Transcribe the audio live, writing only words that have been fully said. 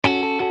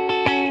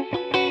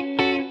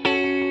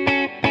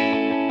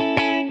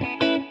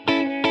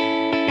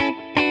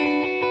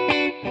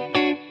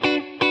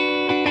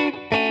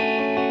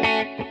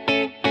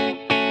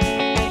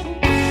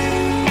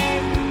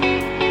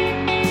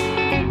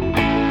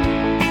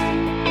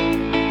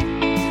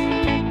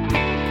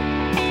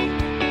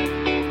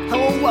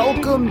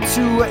Welcome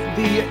to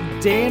the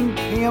Dan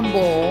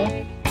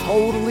Campbell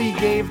totally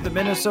gave the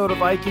Minnesota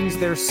Vikings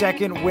their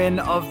second win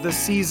of the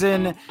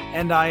season,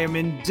 and I am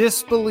in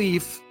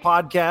disbelief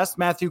podcast.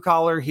 Matthew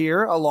Collar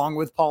here, along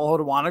with Paul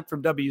Hodowanik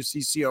from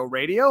WCCO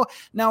Radio.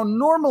 Now,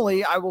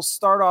 normally I will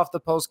start off the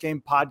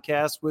post-game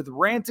podcast with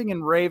ranting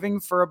and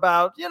raving for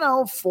about,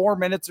 4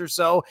 minutes or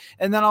so,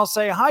 and then I'll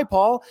say, hi,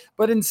 Paul.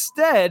 But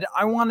instead,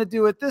 I want to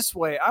do it this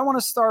way. I want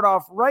to start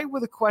off right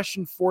with a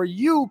question for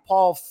you,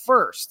 Paul,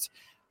 first.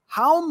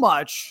 How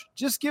much,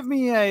 just give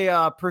me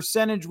a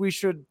percentage we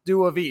should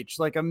do of each,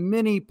 like a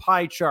mini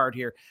pie chart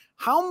here.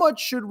 How much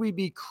should we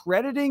be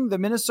crediting the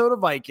Minnesota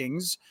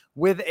Vikings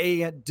with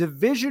a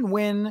division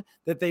win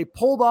that they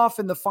pulled off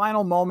in the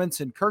final moments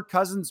and Kirk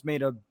Cousins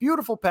made a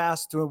beautiful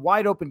pass to a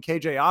wide open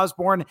KJ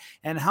Osborne?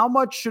 And how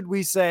much should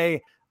we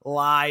say,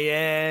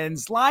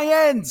 Lions? Why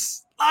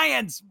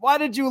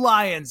did you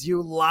Lions?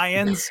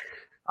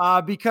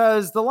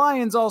 Because the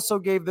Lions also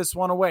gave this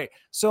one away.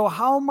 So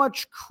how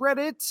much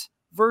credit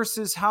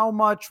versus how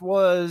much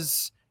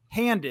was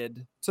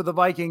handed to the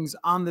Vikings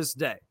on this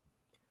day?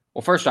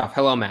 Well, first off,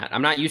 hello, Matt.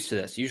 I'm not used to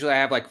this. Usually I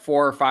have like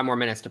 4 or 5 more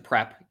minutes to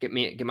prep,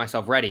 get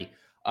myself ready.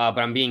 But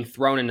I'm being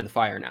thrown into the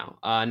fire now.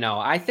 No,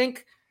 I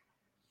think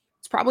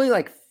it's probably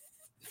like,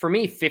 for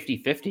me,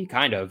 50-50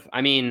 kind of.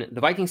 I mean,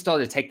 the Vikings still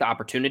had to take the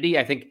opportunity.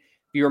 I think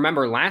if you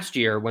remember last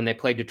year when they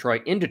played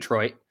Detroit in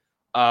Detroit,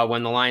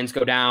 when the Lions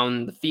go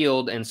down the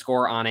field and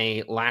score on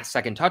a last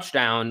second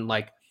touchdown,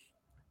 like,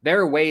 there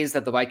are ways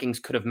that the Vikings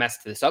could have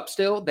messed this up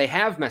still. They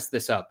have messed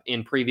this up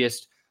in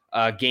previous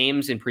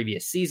games, in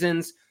previous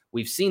seasons.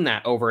 We've seen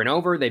that over and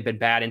over. They've been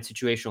bad in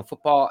situational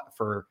football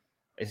for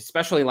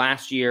especially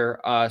last year.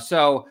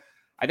 So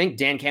I think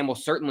Dan Campbell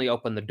certainly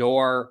opened the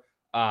door,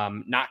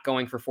 not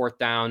going for fourth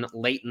down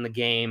late in the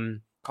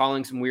game,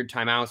 calling some weird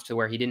timeouts to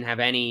where he didn't have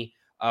any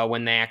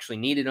when they actually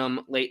needed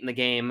him late in the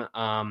game.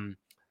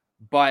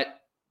 But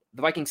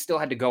the Vikings still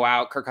had to go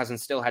out. Kirk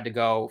Cousins still had to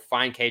go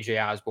find KJ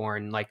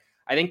Osborne.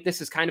 I think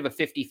this is kind of a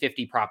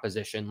 50-50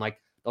 proposition.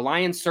 The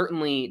Lions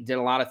certainly did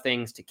a lot of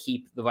things to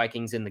keep the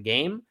Vikings in the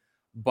game,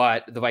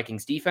 but the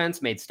Vikings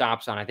defense made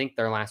stops on, I think,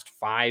 their last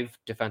 5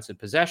 defensive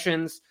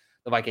possessions.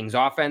 The Vikings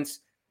offense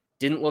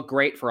didn't look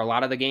great for a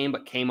lot of the game,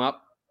 but came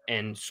up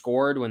and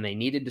scored when they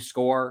needed to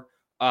score.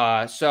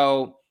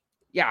 So,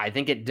 yeah, I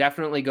think it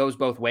definitely goes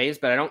both ways,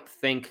 but I don't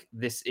think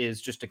this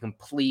is just a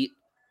complete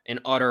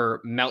and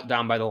utter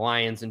meltdown by the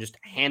Lions and just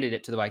handed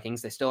it to the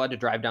Vikings. They still had to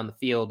drive down the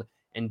field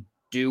and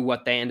do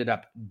what they ended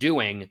up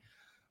doing.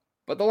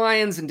 But the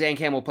Lions and Dan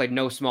Campbell played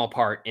no small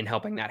part in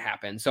helping that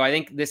happen. So I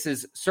think this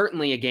is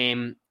certainly a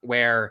game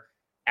where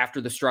after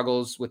the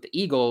struggles with the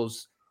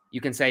Eagles, you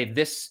can say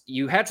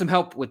you had some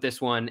help with this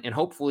one, and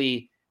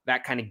hopefully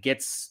that kind of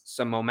gets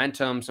some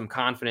momentum, some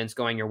confidence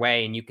going your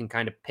way, and you can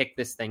kind of pick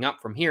this thing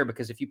up from here,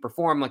 because if you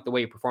perform like the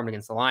way you performed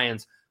against the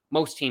Lions,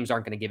 most teams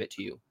aren't going to give it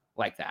to you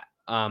like that.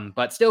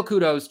 But still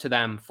kudos to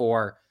them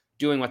for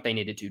doing what they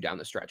needed to down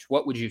the stretch.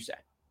 What would you say?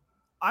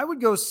 I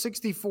would go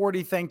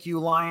 60-40, thank you,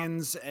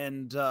 Lions.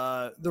 And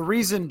the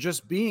reason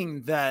just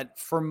being that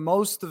for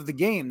most of the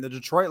game, the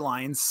Detroit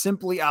Lions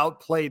simply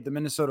outplayed the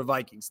Minnesota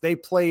Vikings. They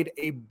played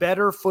a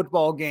better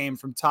football game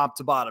from top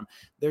to bottom.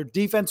 Their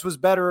defense was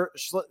better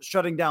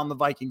shutting down the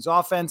Vikings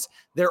offense.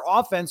 Their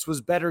offense was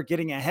better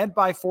getting ahead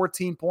by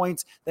 14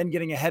 points, then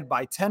getting ahead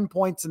by 10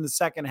 points in the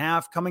second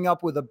half, coming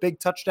up with a big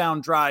touchdown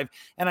drive.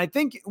 And I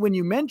think when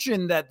you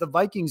mentioned that the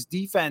Vikings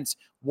defense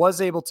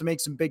was able to make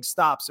some big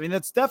stops, I mean,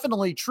 that's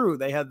definitely true.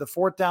 They had the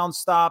fourth down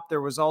stop.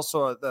 There was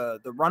also the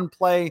run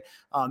play.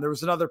 There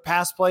was another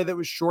pass play that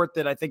was short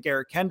that I think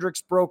Eric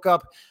Kendricks broke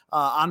up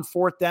on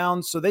fourth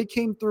down. So they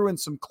came through in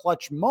some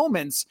clutch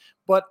moments,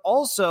 but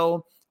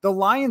also the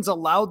Lions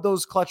allowed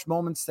those clutch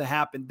moments to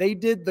happen. They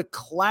did the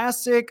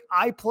classic,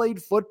 I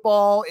played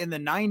football in the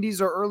 90s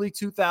or early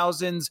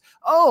 2000s.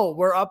 Oh,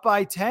 we're up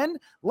by 10.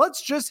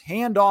 Let's just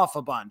hand off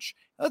a bunch.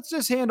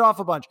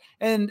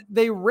 And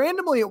they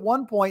randomly at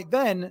one point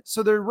then,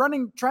 so they're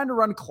trying to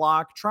run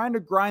clock, trying to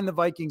grind the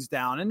Vikings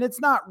down, and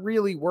it's not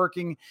really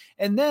working.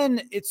 And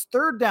then it's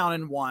 3rd down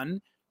and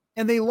 1,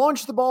 and they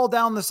launch the ball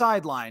down the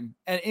sideline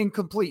and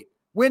incomplete,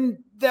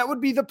 when that would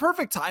be the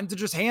perfect time to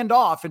just hand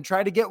off and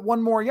try to get 1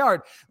 more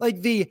yard.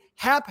 The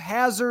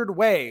haphazard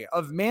way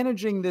of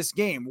managing this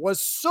game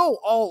was so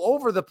all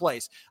over the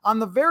place. On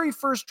the very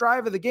first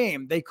drive of the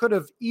game, they could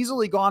have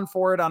easily gone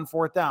for it on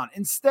 4th down.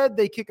 Instead,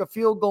 they kick a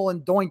field goal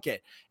and doink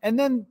it. And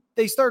then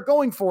they start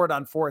going for it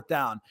on 4th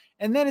down.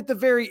 And then at the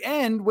very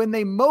end, when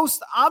they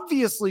most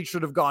obviously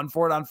should have gone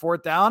for it on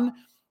 4th down,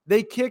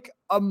 they kick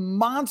a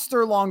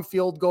monster long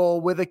field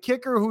goal with a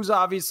kicker who's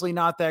obviously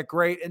not that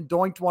great and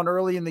doinked one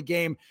early in the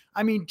game.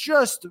 I mean,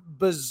 just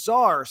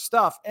bizarre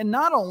stuff. And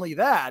not only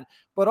that,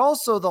 but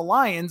also the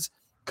Lions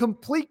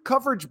complete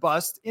coverage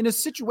bust in a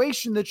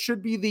situation that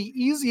should be the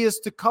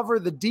easiest to cover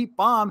the deep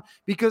bomb,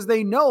 because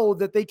they know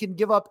that they can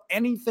give up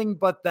anything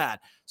but that.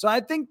 So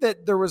I think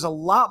that there was a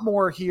lot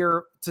more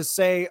here to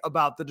say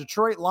about the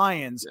Detroit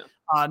Lions. Yeah.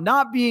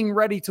 not being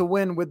ready to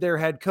win with their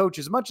head coach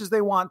as much as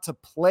they want to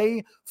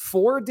play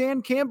for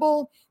Dan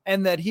Campbell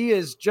and that he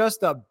is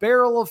just a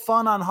barrel of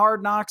fun on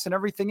Hard Knocks and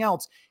everything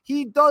else.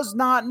 He does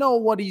not know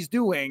what he's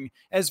doing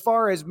as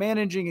far as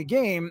managing a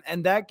game,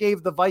 and that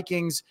gave the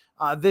Vikings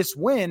this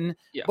win.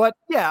 Yeah. But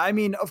yeah, I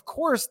mean, of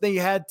course they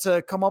had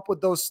to come up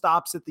with those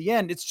stops at the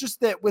end. It's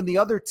just that when the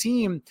other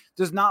team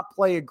does not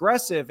play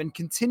aggressive and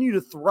continue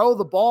to throw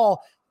the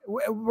ball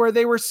where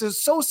they were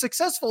so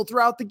successful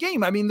throughout the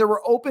game. I mean, there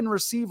were open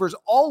receivers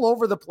all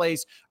over the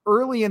place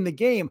early in the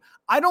game.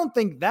 I don't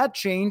think that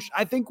changed.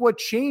 I think what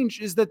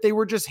changed is that they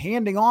were just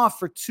handing off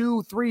for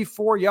 2, 3,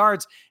 4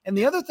 yards. And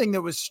the other thing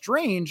that was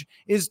strange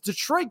is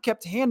Detroit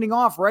kept handing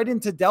off right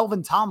into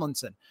Delvin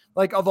Tomlinson,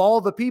 like of all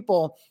the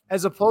people,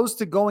 as opposed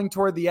to going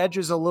toward the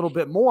edges a little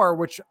bit more,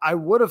 which I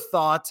would have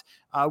thought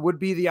would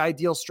be the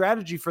ideal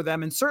strategy for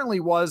them, and certainly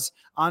was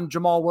on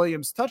Jamal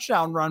Williams'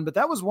 touchdown run. But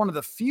that was one of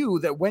the few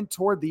that went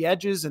toward the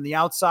edges and the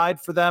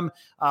outside for them.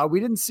 We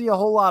didn't see a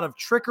whole lot of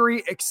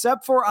trickery,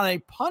 except for on a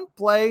punt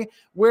play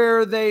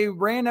where they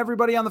ran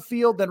everybody on the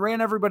field, then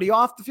ran everybody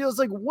off the field. It's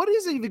like, what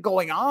is even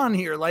going on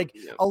here? Like,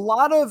 a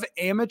lot of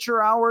amateur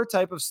hour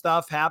type of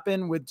stuff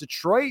happened with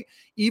Detroit,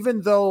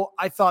 even though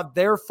I thought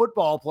their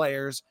football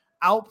players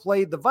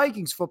outplayed the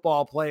Vikings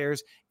football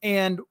players.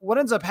 And what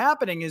ends up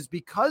happening is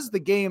because the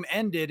game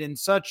ended in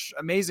such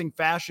amazing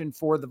fashion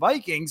for the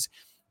Vikings,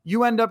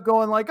 you end up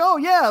going like, oh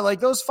yeah, like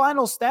those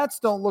final stats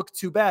don't look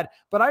too bad.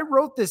 But I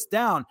wrote this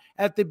down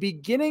at the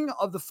beginning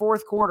of the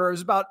fourth quarter. It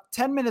was about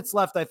 10 minutes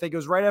left. I think it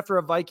was right after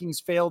a Vikings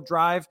failed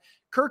drive.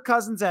 Kirk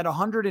Cousins had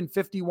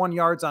 151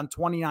 yards on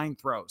 29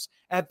 throws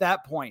at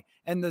that point.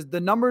 And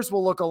the numbers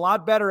will look a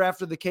lot better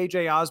after the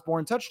KJ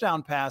Osborne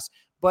touchdown pass.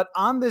 But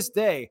on this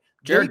day,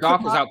 Jared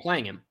Goff was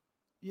outplaying him.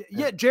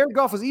 Yeah, Jared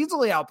Goff was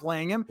easily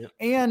outplaying him. Yeah.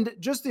 And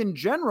just in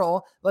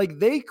general, like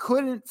they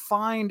couldn't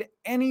find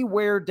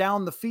anywhere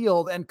down the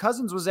field. And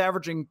Cousins was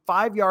averaging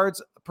 5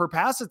 yards per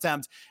pass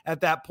attempt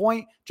at that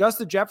point.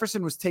 Justin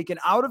Jefferson was taken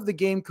out of the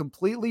game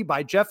completely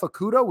by Jeff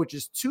Okudah, which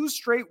is 2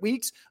 straight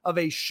weeks of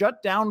a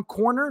shutdown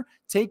corner,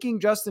 taking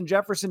Justin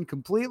Jefferson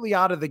completely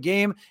out of the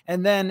game.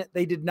 And then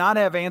they did not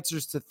have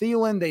answers to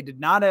Thielen. They did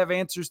not have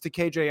answers to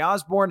KJ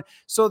Osborne.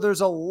 So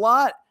there's a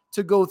lot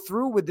to go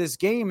through with this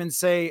game and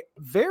say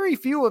very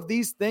few of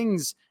these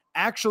things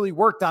actually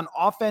worked on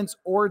offense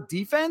or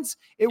defense.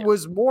 It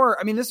was more,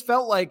 I mean, this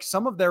felt like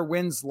some of their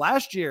wins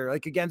last year,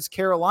 like against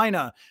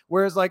Carolina,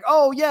 where it's like,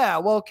 oh yeah,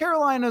 well,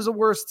 Carolina's a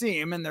worse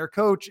team and their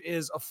coach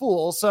is a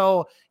fool.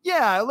 So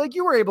yeah, like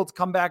you were able to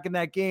come back in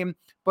that game,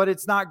 but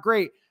it's not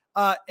great.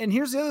 And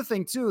here's the other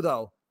thing too,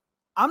 though.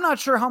 I'm not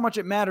sure how much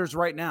it matters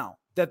right now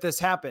that this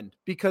happened,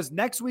 because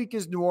next week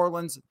is New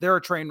Orleans. They're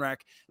a train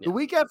wreck. The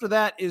week after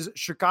that is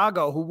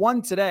Chicago, who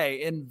won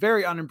today in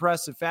very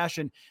unimpressive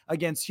fashion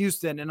against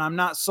Houston. And I'm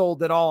not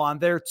sold at all on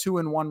their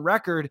 2-1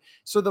 record.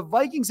 So the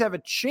Vikings have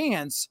a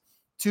chance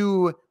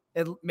to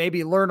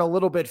maybe learn a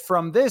little bit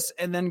from this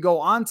and then go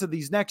on to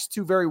these next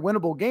 2 very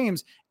winnable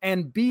games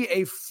and be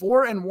a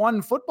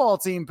 4-1 football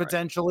team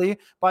potentially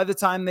by the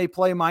time they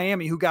play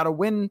Miami, who got a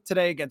win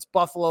today against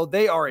Buffalo.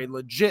 They are a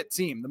legit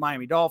team, the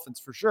Miami Dolphins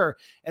for sure.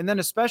 And then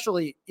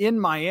especially in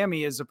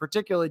Miami is a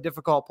particularly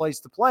difficult place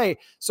to play.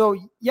 So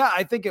yeah,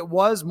 I think it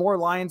was more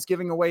Lions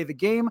giving away the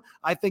game.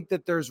 I think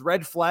that there's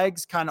red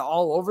flags kind of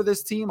all over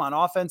this team on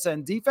offense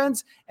and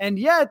defense. And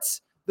yet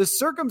the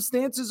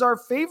circumstances are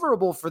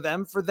favorable for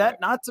them for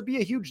that not to be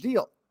a huge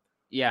deal.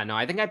 Yeah, no,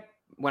 I think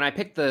when I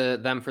picked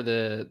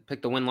the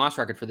win-loss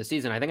record for the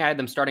season, I think I had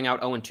them starting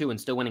out 0-2 and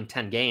still winning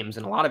 10 games.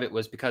 And a lot of it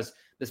was because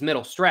this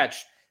middle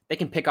stretch, they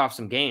can pick off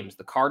some games.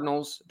 The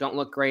Cardinals don't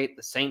look great.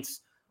 The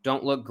Saints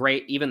don't look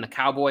great. Even the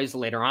Cowboys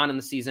later on in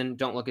the season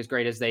don't look as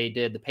great as they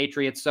did the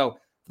Patriots. So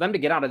for them to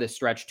get out of this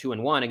stretch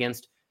 2-1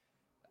 against,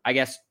 I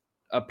guess,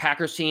 a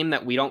Packers team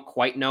that we don't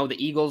quite know.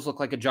 The Eagles look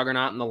like a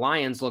juggernaut and the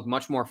Lions look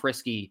much more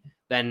frisky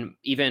than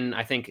even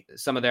I think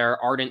some of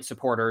their ardent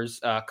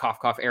supporters, cough,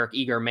 cough, Eric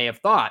Eager, may have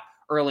thought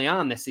early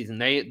on this season.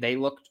 They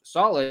looked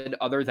solid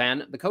other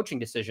than the coaching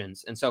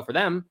decisions. And so for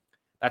them,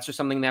 that's just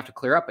something they have to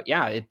clear up. But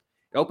yeah, it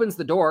opens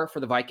the door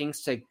for the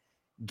Vikings to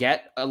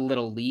get a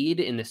little lead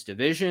in this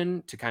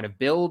division, to kind of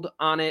build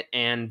on it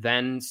and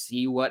then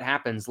see what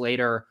happens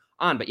later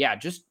on. But yeah,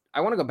 just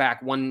I want to go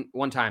back one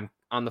time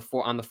on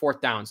the fourth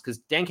downs, because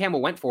Dan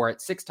Campbell went for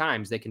it 6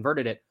 times. They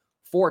converted it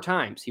 4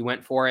 times. He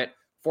went for it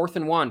 4th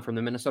and 1 from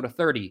the Minnesota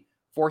 30,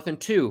 4th and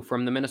 2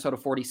 from the Minnesota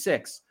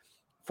 46,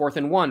 4th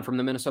and 1 from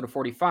the Minnesota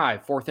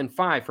 45, 4th and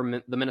 5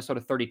 from the Minnesota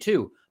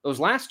 32. Those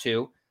last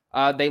 2,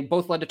 they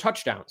both led to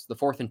touchdowns. The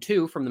 4th and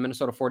 2 from the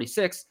Minnesota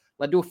 46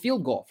 led to a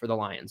field goal for the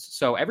Lions.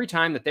 So every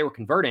time that they were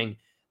converting,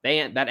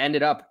 that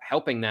ended up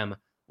helping them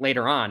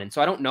later on. And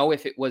so I don't know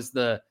if it was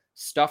the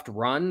stuffed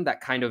run that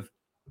kind of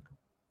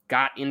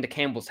got into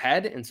Campbell's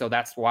head, and so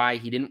that's why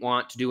he didn't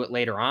want to do it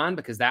later on,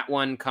 because that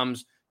one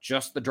comes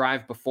just the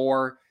drive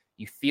before.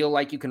 You feel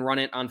like you can run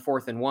it on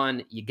 4th and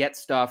 1, you get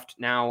stuffed.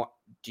 Now,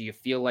 do you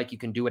feel like you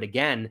can do it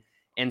again?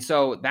 And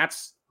so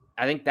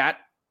I think that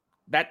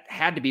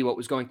had to be what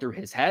was going through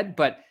his head.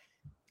 But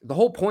the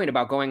whole point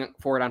about going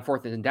for it on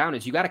 4th and down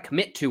is you got to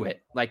commit to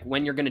it. Like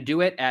when you're going to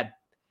do it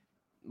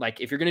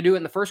if you're going to do it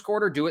in the first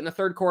quarter, do it in the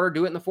third quarter,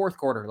 do it in the fourth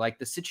quarter. Like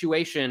the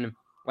situation,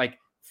 like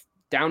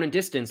down and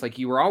distance, like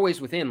you were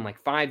always within like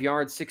 5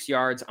 yards, 6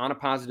 yards on a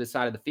positive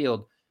side of the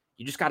field.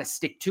 You just got to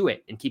stick to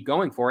it and keep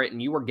going for it.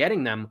 And you were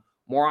getting them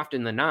more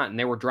often than not. And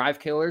they were drive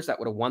killers that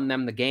would have won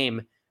them the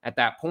game at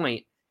that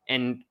point.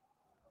 And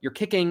you're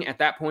kicking at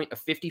that point a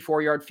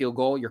 54-yard field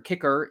goal. Your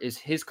kicker is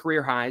his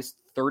career highs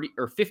 30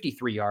 or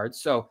 53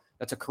 yards. So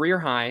that's a career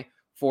high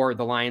for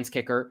the Lions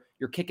kicker.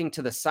 You're kicking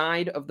to the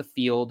side of the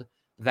field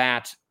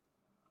that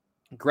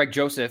Greg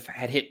Joseph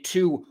had hit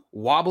 2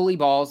 wobbly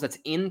balls that's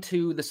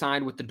into the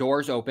side with the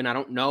doors open. I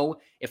don't know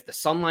if the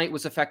sunlight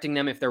was affecting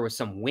them, if there was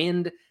some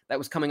wind that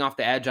was coming off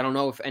the edge. I don't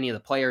know if any of the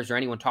players or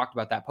anyone talked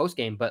about that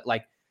postgame, but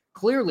like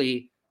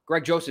clearly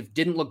Greg Joseph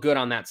didn't look good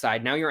on that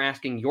side. Now you're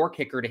asking your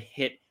kicker to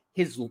hit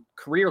his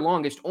career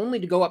longest only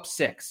to go up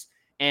 6.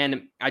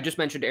 And I just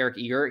mentioned Eric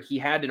Eager. He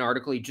had an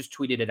article, he just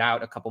tweeted it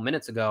out a couple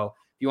minutes ago.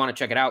 If you want to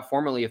check it out,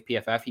 formerly of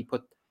PFF, he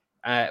put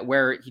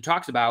where he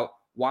talks about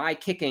why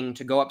kicking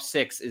to go up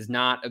 6 is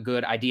not a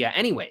good idea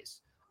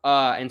anyways.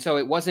 And so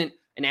it wasn't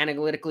an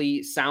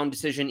analytically sound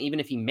decision, even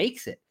if he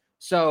makes it.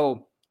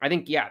 So I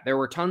think, yeah, there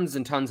were tons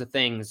and tons of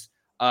things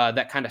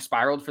that kind of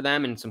spiraled for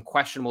them and some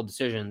questionable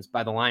decisions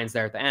by the Lions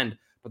there at the end.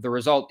 But the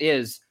result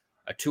is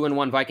a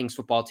 2-1 Vikings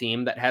football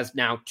team that has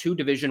now 2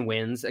 division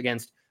wins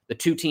against the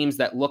 2 teams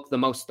that look the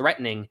most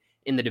threatening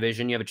in the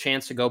division. You have a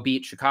chance to go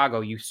beat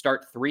Chicago. You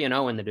start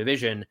 3-0 in the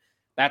division.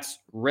 That's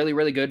really,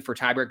 really good for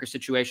tiebreaker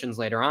situations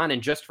later on.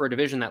 And just for a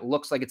division that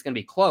looks like it's going to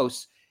be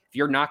close, if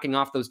you're knocking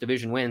off those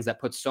division wins, that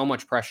puts so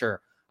much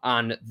pressure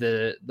on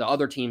the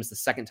other teams the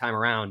second time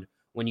around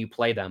when you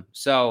play them.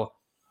 So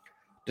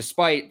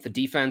despite the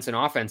defense and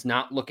offense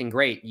not looking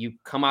great, you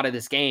come out of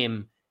this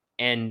game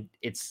and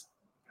it's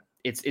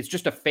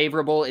just a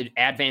favorable,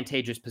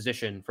 advantageous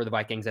position for the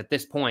Vikings at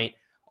this point,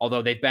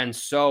 although they've been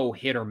so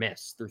hit or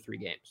miss through 3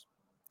 games.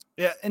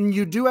 Yeah, and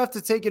you do have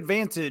to take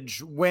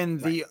advantage when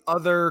the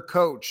other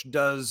coach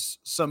does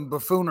some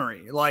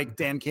buffoonery like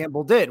Dan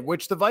Campbell did,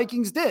 which the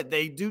Vikings did.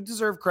 They do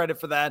deserve credit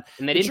for that.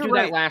 And they didn't do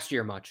that last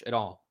year much at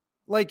all.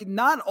 Like,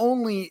 not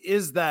only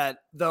is that,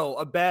 though,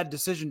 a bad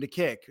decision to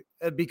kick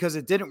because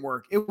it didn't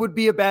work, it would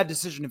be a bad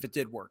decision if it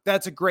did work.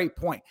 That's a great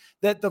point.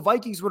 That the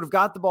Vikings would have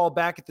got the ball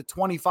back at the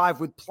 25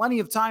 with plenty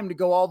of time to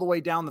go all the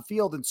way down the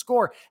field and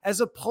score,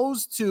 as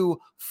opposed to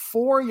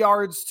 4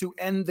 yards to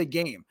end the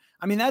game.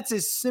 I mean, that's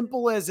as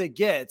simple as it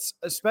gets,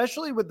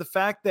 especially with the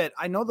fact that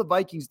I know the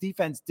Vikings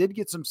defense did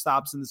get some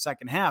stops in the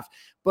second half,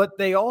 but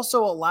they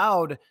also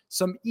allowed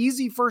some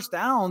easy first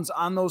downs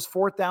on those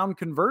 4th down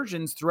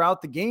conversions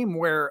throughout the game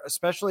where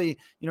especially,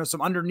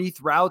 some underneath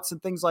routes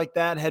and things like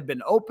that had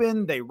been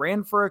open. They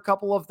ran for a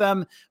couple of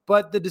them,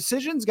 but the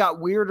decisions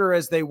got weirder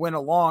as they went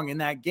along in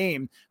that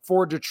game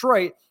for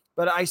Detroit.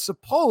 But I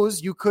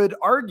suppose you could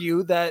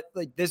argue that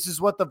like this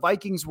is what the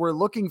Vikings were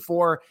looking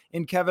for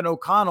in Kevin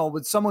O'Connell,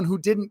 with someone who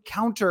didn't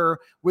counter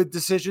with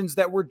decisions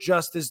that were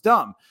just as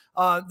dumb.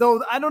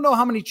 Though I don't know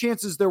how many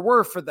chances there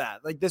were for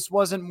that. Like this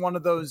wasn't one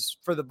of those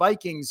for the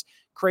Vikings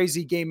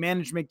crazy game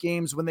management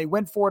games. When they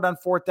went for it on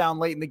 4th down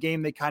late in the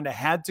game, they kind of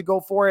had to go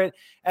for it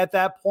at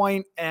that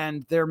point.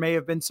 And there may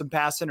have been some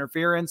pass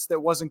interference that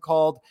wasn't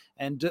called.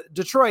 And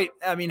Detroit,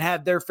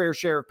 had their fair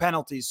share of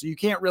penalties. So you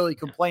can't really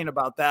complain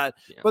about that.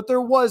 Yeah. But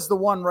there was the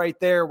one right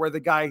there where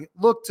the guy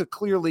looked to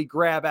clearly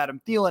grab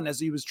Adam Thielen as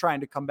he was trying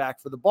to come back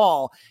for the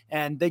ball.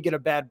 And they get a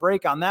bad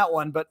break on that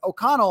one. But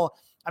O'Connell,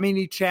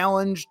 he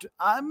challenged,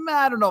 I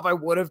don't know if I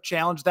would have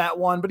challenged that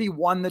one, but he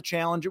won the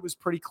challenge. It was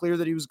pretty clear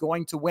that he was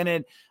going to win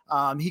it.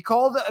 He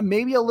called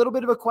maybe a little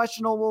bit of a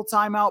questionable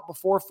timeout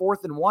before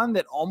 4th and 1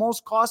 that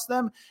almost cost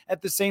them.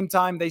 At the same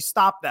time, they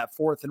stopped that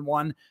 4th and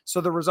 1.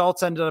 So the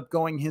results ended up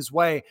going his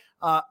way.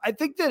 I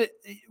think that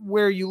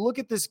where you look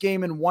at this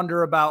game and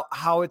wonder about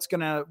how it's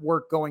going to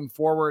work going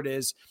forward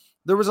is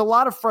there was a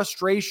lot of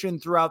frustration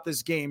throughout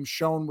this game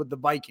shown with the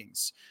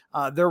Vikings.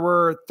 There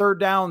were 3rd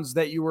downs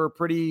that you were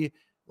pretty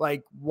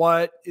like,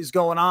 what is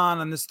going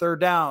on this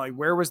 3rd down? Like,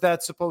 where was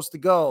that supposed to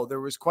go? There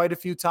was quite a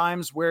few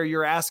times where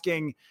you're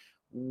asking,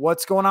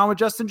 what's going on with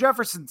Justin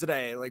Jefferson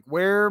today? Like,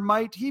 where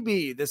might he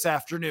be this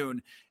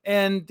afternoon?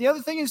 And the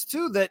other thing is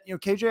too, that,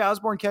 KJ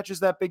Osborne catches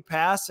that big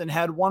pass and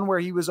had one where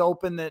he was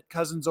open that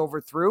Cousins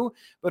overthrew.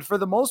 But for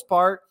the most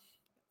part,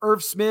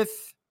 Irv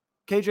Smith,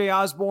 KJ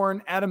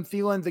Osborne, Adam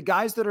Thielen, the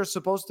guys that are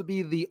supposed to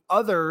be the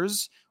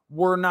others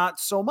were not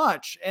so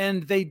much.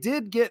 And they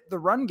did get the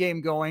run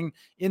game going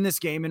in this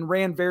game and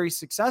ran very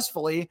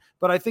successfully.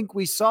 But I think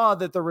we saw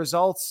that the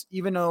results,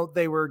 even though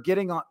they were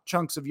getting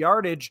chunks of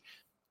yardage,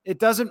 it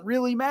doesn't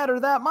really matter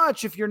that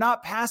much if you're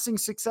not passing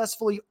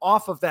successfully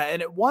off of that.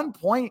 And at one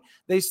point,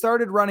 they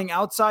started running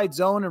outside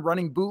zone and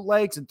running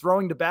bootlegs and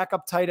throwing to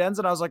backup tight ends.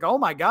 And I was like, oh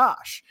my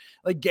gosh,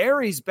 like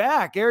Gary's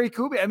back. Gary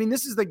Kubiak.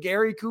 This is the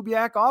Gary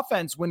Kubiak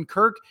offense. When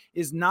Kirk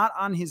is not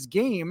on his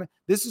game,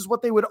 this is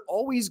what they would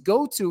always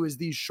go to, is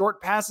these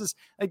short passes.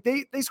 Like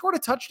they scored a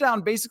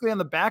touchdown basically on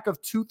the back of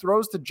 2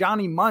 throws to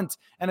Johnny Munt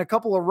and a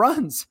couple of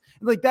runs.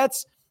 Like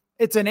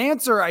it's an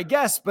answer, I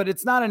guess, but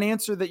it's not an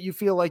answer that you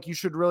feel like you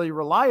should really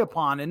rely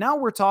upon. And now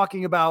we're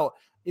talking about,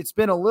 it's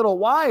been a little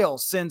while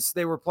since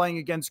they were playing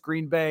against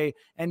Green Bay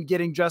and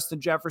getting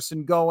Justin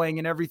Jefferson going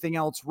and everything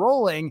else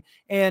rolling.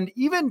 And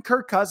even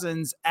Kirk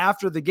Cousins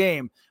after the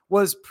game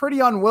was pretty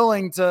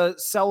unwilling to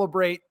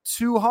celebrate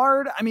too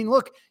hard. I mean,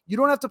 look, you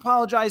don't have to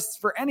apologize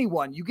for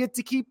anyone. You get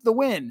to keep the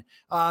win.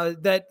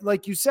 That,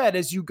 like you said,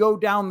 as you go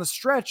down the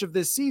stretch of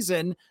this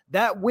season,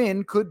 that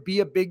win could be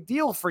a big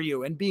deal for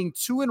you. And being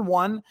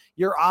 2-1,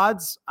 your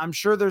odds, I'm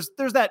sure there's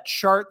that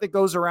chart that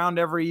goes around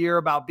every year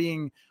about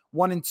being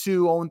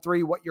 1-2,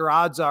 0-3, what your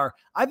odds are.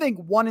 I think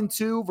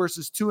 1-2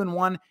 versus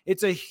 2-1,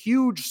 it's a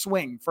huge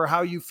swing for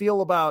how you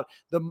feel about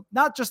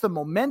not just the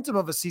momentum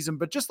of a season,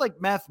 but just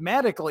like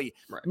mathematically.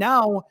 Right.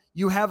 Now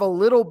you have a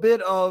little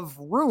bit of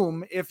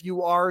room if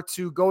you are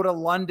to go to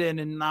London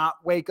and not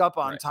wake up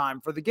on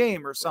time for the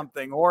game or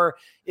something, or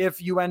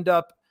if you end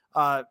up,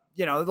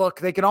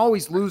 look, they can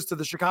always lose to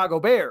the Chicago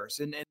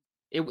Bears. And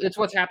it's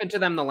what's happened to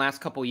them the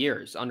last couple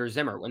years under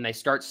Zimmer. When they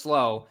start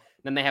slow,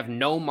 then they have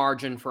no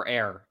margin for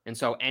error. And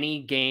so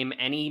any game,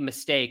 any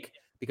mistake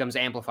becomes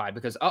amplified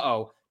because,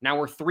 now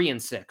we're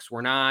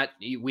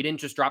 3-6. We didn't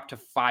just drop to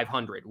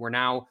 500. We're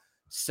now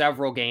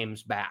several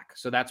games back.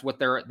 So that's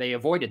what they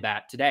avoided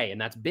that today.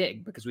 And that's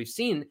big because we've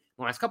seen in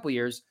the last couple of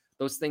years,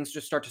 those things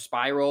just start to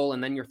spiral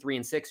and then you're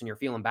 3-6 and you're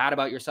feeling bad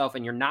about yourself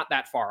and you're not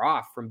that far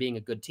off from being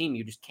a good team.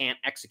 You just can't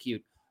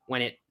execute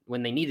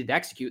when they needed to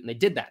execute, and they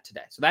did that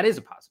today. So that is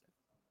a positive.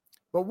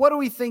 But what do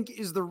we think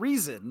is the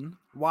reason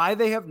why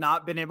they have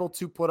not been able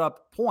to put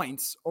up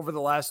points over the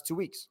last 2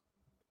 weeks?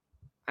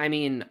 I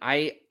mean,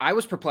 I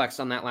was perplexed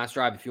on that last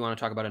drive, if you want to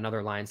talk about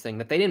another Lions thing,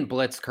 that they didn't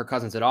blitz Kirk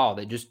Cousins at all.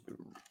 They just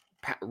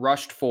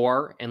rushed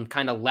 4 and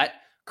kind of let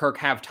Kirk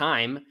have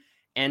time,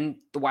 and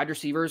the wide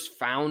receivers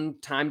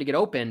found time to get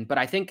open. But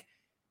I think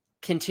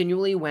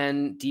continually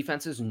when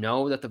defenses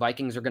know that the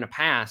Vikings are going to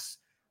pass,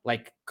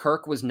 like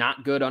Kirk was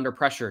not good under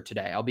pressure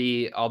today. I'll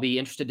be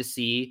interested to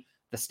see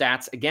the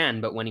stats again,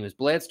 but when he was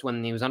blitzed,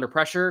 when he was under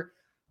pressure,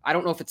 I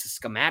don't know if it's a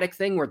schematic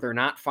thing where they're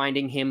not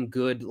finding him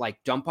good,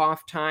 like dump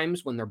off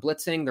times when they're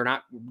blitzing. They're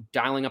not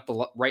dialing up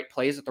the right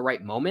plays at the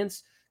right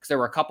moments, because there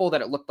were a couple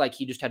that it looked like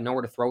he just had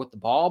nowhere to throw with the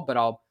ball. But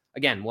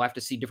we'll have to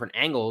see different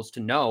angles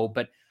to know.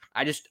 But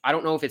I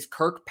don't know if it's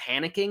Kirk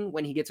panicking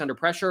when he gets under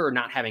pressure or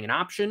not having an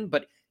option,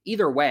 but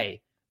either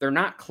way, they're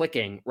not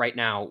clicking right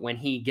now when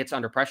he gets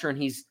under pressure.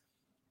 And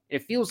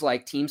it feels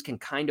like teams can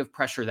kind of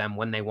pressure them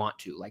when they want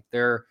to. Like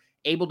they're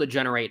able to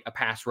generate a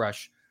pass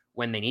rush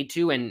when they need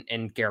to.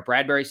 And Garrett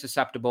Bradbury's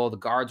susceptible. The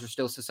guards are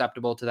still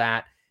susceptible to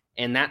that.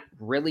 And that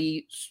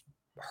really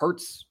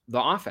hurts the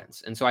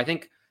offense. And so I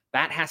think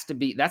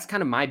that's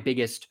kind of my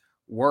biggest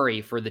worry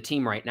for the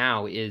team right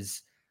now,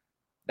 is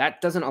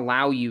that doesn't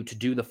allow you to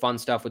do the fun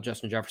stuff with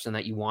Justin Jefferson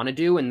that you want to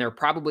do. And there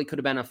probably could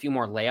have been a few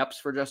more layups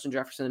for Justin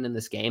Jefferson in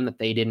this game that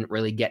they didn't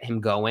really get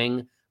him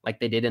going like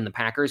they did in the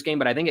Packers game.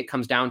 But I think it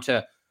comes down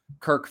to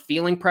Kirk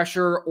feeling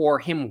pressure or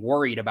him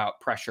worried about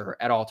pressure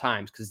at all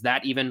times, because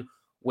that even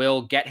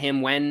will get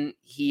him when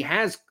he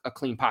has a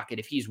clean pocket.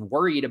 If he's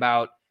worried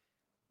about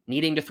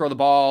needing to throw the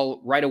ball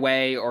right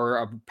away or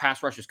a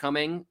pass rush is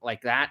coming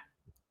like that,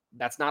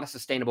 that's not a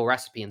sustainable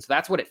recipe. And so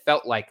that's what it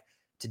felt like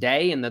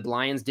today. And the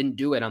Lions didn't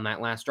do it on that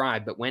last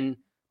drive. But when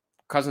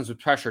Cousins was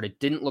pressured,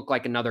 it didn't look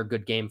like another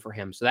good game for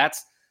him. So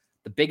that's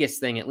the biggest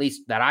thing, at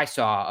least that I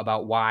saw,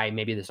 about why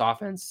maybe this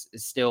offense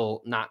is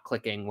still not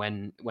clicking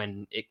when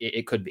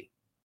it could be.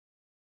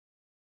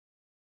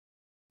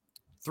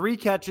 3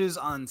 catches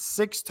on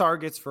 6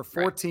 targets for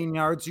 14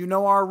 yards. You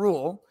know our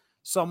rule.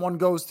 Someone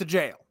goes to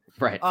jail.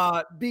 Right.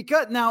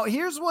 Because now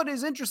here's what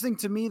is interesting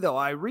to me, though.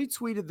 I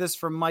retweeted this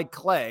from Mike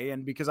Clay,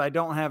 and because I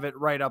don't have it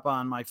right up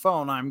on my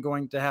phone, I'm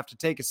going to have to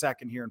take a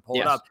second here and pull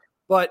it up.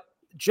 But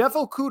Jeff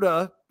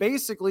Okudah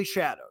basically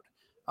shadowed.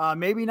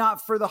 Maybe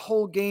not for the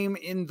whole game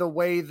in the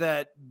way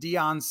that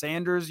Deion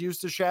Sanders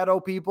used to shadow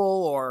people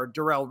or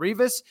Darrelle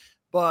Revis,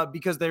 but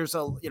because there's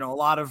a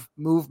lot of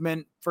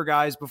movement for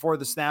guys before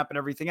the snap and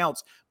everything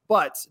else.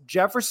 But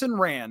Jefferson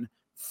ran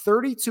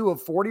 32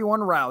 of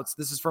 41 routes.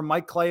 This is from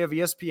Mike Clay of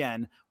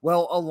ESPN.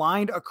 Well,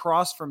 aligned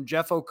across from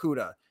Jeff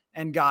Okudah,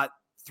 and got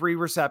 3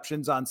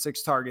 receptions on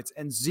 6 targets,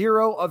 and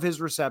 0 of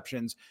his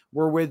receptions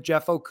were with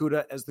Jeff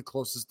Okudah as the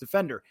closest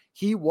defender.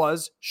 He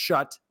was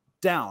shut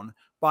down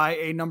by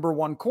a number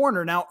 1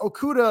 corner. Now,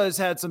 Okudah has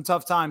had some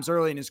tough times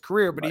early in his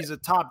career, but he's a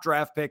top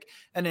draft pick,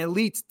 an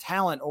elite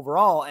talent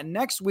overall. And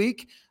next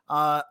week,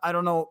 I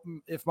don't know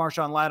if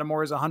Marshawn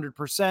Lattimore is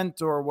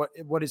 100% or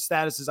what his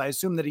status is. I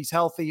assume that he's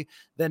healthy.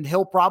 Then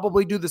he'll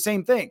probably do the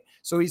same thing.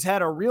 So he's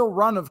had a real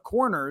run of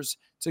corners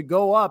to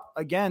go up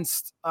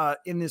against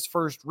in this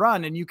first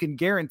run. And you can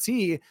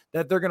guarantee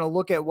that they're going to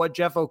look at what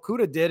Jeff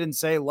Okudah did and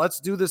say, let's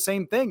do the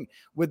same thing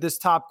with this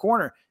top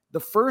corner. the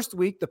first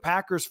week, the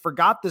Packers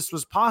forgot this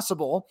was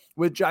possible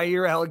with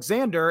Jair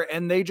Alexander,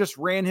 and they just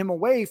ran him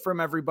away from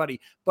everybody.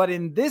 But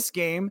in this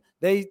game,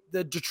 the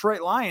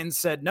Detroit Lions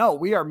said, no,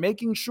 we are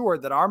making sure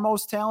that our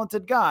most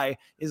talented guy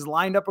is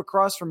lined up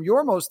across from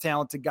your most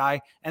talented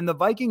guy. And the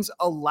Vikings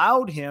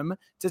allowed him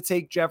to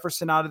take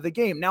Jefferson out of the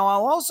game. Now,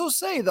 I'll also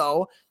say,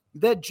 though,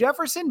 that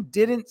Jefferson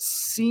didn't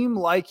seem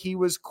like he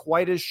was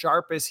quite as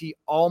sharp as he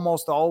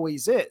almost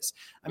always is.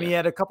 I mean, he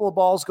had a couple of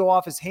balls go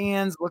off his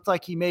hands. Looked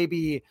like he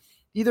maybe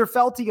either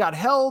felt he got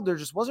held or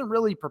just wasn't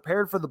really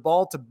prepared for the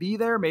ball to be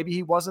there. Maybe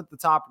he wasn't the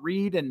top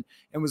read and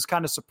was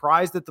kind of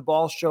surprised that the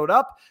ball showed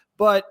up.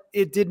 But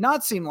it did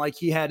not seem like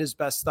he had his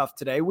best stuff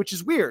today, which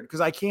is weird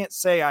because I can't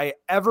say I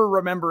ever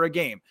remember a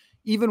game,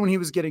 even when he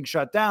was getting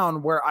shut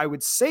down, where I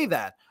would say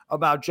that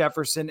about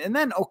Jefferson. And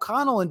then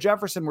O'Connell and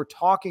Jefferson were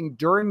talking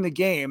during the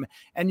game,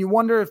 and you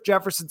wonder if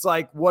Jefferson's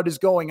like, what is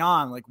going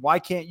on? Like, why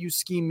can't you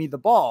scheme me the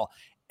ball?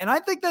 And I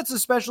think that's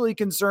especially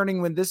concerning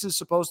when this is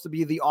supposed to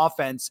be the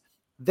offense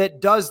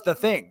that does the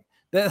thing,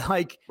 that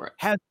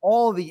has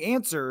all the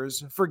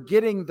answers for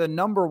getting the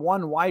number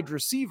one wide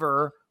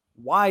receiver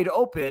wide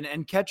open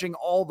and catching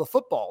all the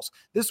footballs.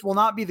 This will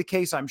not be the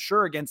case, I'm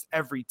sure, against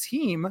every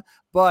team,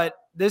 but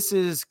this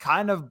is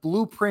kind of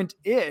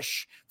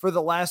blueprint-ish for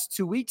the last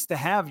 2 weeks to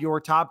have your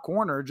top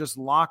corner just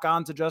lock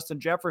on to Justin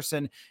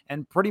Jefferson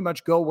and pretty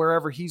much go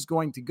wherever he's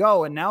going to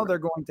go. And now they're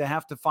going to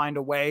have to find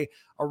a way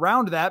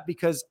around that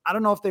because I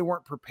don't know if they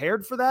weren't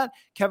prepared for that.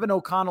 Kevin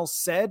O'Connell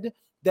said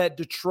that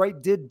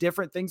Detroit did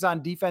different things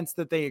on defense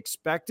that they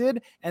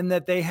expected and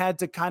that they had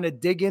to kind of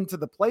dig into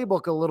the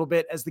playbook a little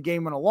bit as the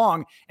game went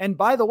along. And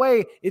by the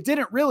way, it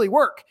didn't really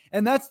work.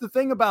 And that's the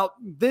thing about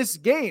this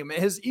game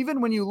is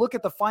even when you look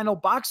at the final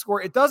box score,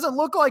 it doesn't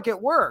look like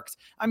it worked.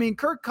 I mean,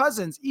 Kirk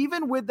Cousins,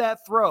 even with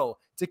that throw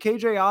to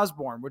KJ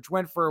Osborne, which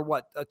went for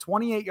a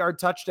 28-yard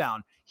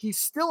touchdown, he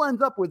still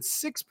ends up with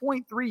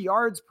 6.3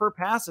 yards per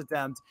pass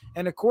attempt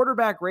and a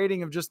quarterback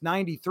rating of just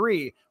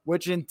 93,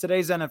 which in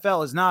today's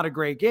NFL is not a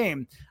great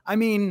game. I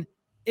mean,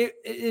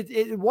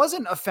 it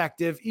wasn't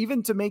effective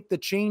even to make the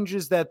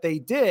changes that they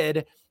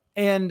did.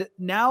 And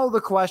now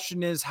the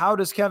question is, how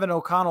does Kevin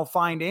O'Connell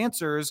find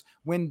answers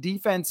when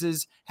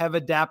defenses have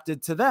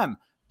adapted to them?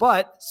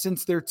 But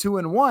since they're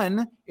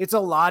 2-1, it's a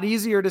lot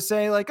easier to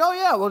say like, oh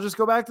yeah, we'll just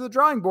go back to the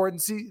drawing board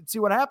and see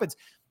what happens.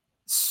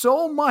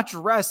 So much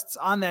rests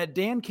on that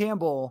Dan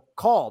Campbell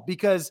call,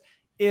 because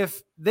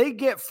if they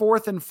get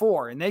 4th and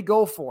 4 and they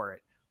go for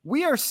it,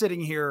 we are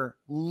sitting here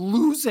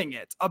losing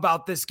it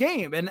about this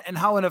game and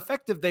how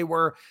ineffective they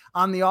were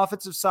on the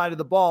offensive side of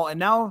the ball. And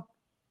now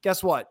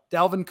guess what?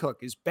 Dalvin Cook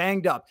is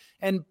banged up.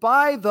 And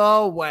by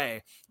the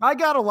way, I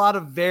got a lot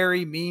of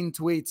very mean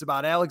tweets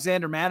about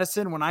Alexander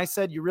Mattison when I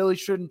said you really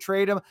shouldn't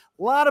trade him. A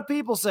lot of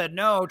people said,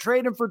 no,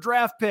 trade him for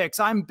draft picks.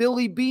 I'm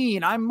Billy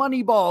Bean. I'm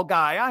Moneyball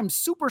guy. I'm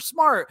super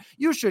smart.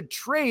 You should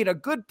trade a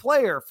good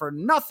player for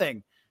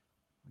nothing.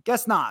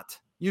 Guess not.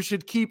 You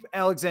should keep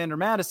Alexander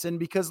Mattison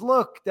because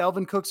look,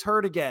 Dalvin Cook's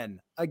hurt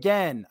again.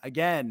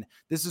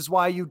 This is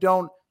why you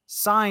don't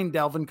sign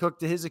Dalvin Cook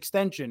to his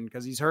extension,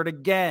 because he's hurt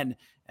again.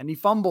 And he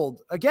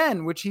fumbled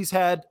again, which he's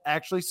had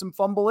actually some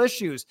fumble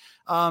issues.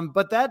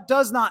 But that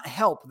does not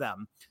help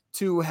them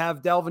to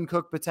have Dalvin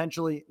Cook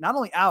potentially not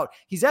only out,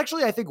 he's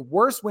actually, I think,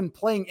 worse when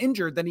playing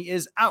injured than he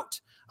is out.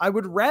 I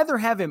would rather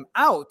have him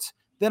out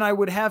than I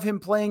would have him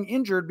playing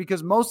injured,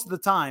 because most of the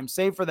time,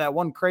 save for that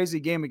one crazy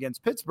game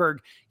against Pittsburgh,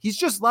 he's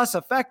just less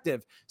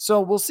effective.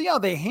 So we'll see how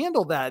they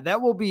handle that.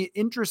 That will be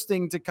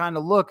interesting to kind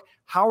of look,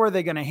 how are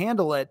they going to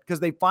handle it? Because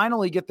they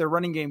finally get their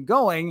running game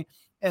going,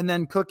 and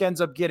then Cook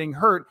ends up getting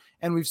hurt,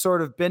 and we've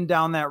sort of been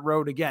down that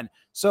road again.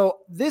 So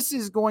this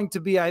is going to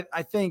be, I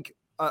think,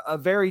 a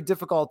very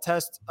difficult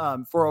test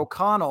for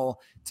O'Connell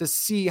to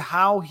see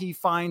how he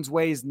finds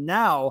ways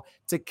now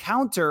to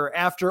counter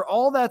after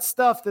all that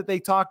stuff that they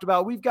talked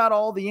about. We've got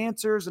all the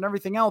answers and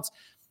everything else.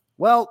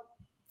 Well,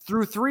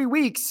 through 3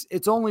 weeks,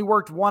 it's only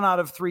worked 1 out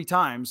of 3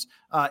 times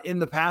in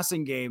the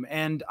passing game.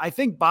 And I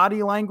think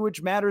body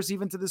language matters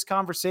even to this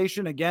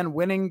conversation. Again,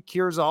 winning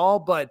cures all,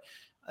 but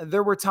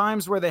there were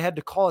times where they had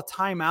to call a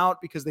timeout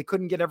because they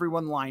couldn't get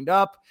everyone lined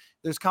up.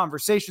 There's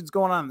conversations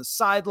going on the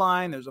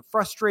sideline. There's a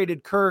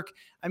frustrated Kirk.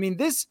 I mean,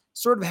 this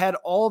sort of had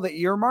all the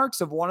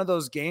earmarks of one of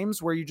those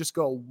games where you just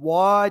go,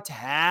 what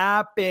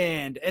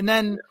happened? And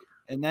then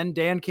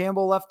Dan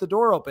Campbell left the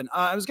door open.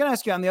 I was going to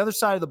ask you on the other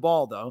side of the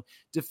ball, though,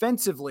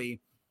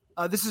 defensively,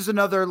 this is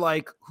another,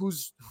 like,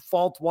 whose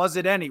fault was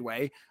it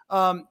anyway?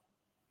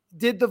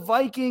 Did the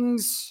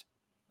Vikings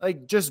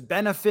just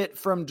benefit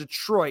from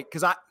Detroit?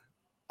 Because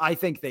I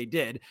think they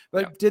did,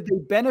 but Did they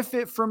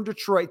benefit from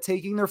Detroit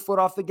taking their foot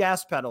off the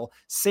gas pedal,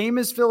 same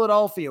as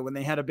Philadelphia when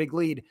they had a big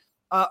lead?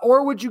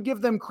 Or would you give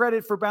them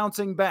credit for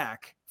bouncing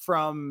back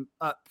from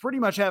pretty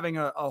much having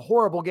a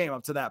horrible game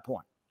up to that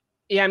point?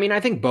 Yeah, I mean, I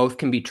think both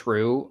can be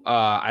true.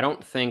 I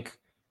don't think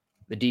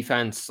the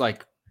defense,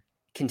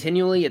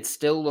 continually, it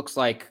still looks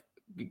like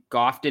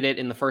Goff did it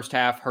in the first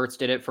half. Hurts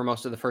did it for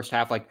most of the first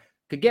half.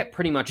 Could get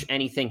pretty much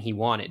anything he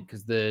wanted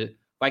because the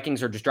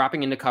Vikings are just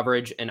dropping into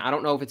coverage. And I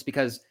don't know if it's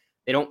because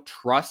They don't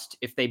trust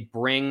if they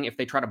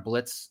try to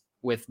blitz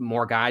with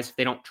more guys, if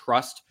they don't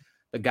trust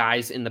the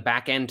guys in the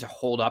back end to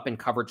hold up in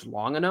coverage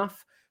long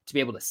enough to be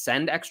able to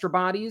send extra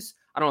bodies.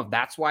 I don't know if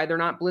that's why they're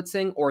not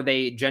blitzing, or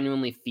they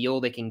genuinely feel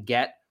they can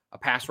get a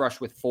pass rush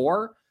with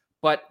 4,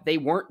 but they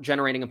weren't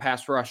generating a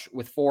pass rush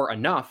with 4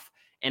 enough.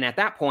 And at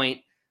that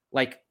point,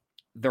 like,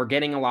 they're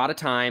getting a lot of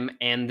time,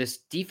 and this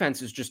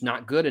defense is just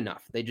not good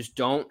enough. They just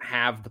don't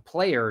have the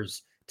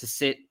players to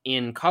sit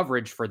in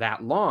coverage for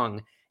that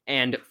long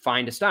and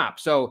find a stop.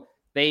 So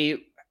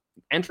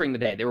entering the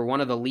day, they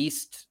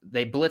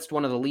blitzed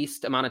one of the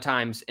least amount of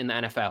times in the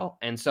NFL.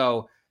 And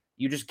so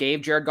you just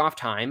gave Jared Goff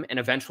time, and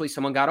eventually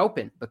someone got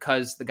open,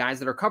 because the guys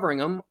that are covering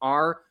him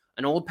are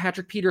an old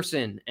Patrick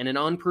Peterson and an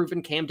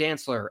unproven Cam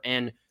Dantzler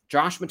and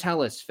Josh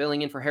Metellus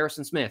filling in for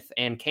Harrison Smith,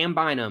 and Cam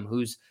Bynum,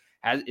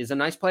 is a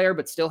nice player,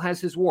 but still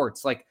has his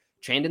warts, like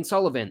Chandon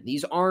Sullivan.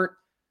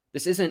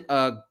 This isn't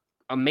a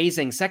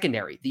amazing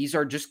secondary. These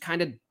are just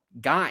kind of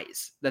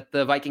guys that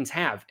the Vikings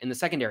have in the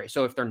secondary.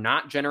 So if they're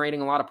not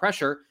generating a lot of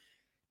pressure,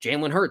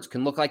 Jalen Hurts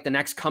can look like the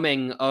next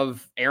coming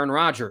of Aaron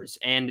Rodgers,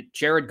 and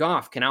Jared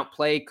Goff can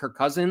outplay Kirk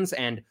Cousins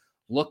and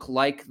look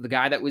like the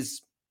guy that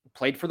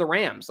played for the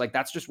Rams. Like,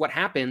 that's just what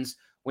happens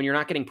when you're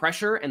not getting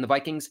pressure. And the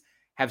Vikings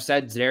have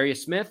said, Zadarius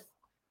Smith,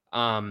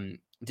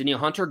 Danielle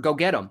Hunter, go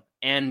get them.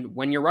 And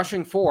when you're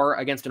rushing 4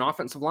 against an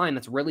offensive line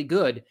that's really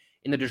good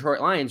in the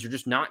Detroit Lions, you're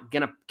just not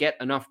going to get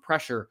enough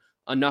pressure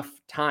enough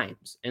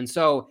times. And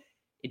so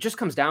it just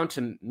comes down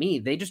to me.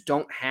 They just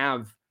don't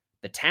have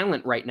the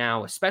talent right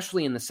now,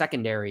 especially in the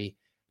secondary,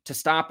 to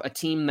stop a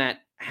team that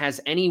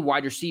has any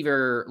wide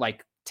receiver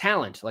like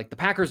talent. Like the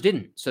Packers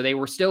didn't. So they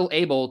were still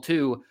able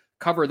to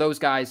cover those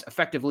guys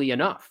effectively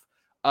enough.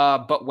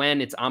 But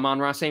when it's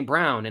Amon-Ra St.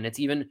 Brown, and it's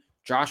even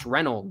Josh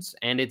Reynolds,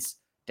 and it's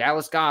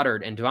Dallas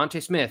Goedert and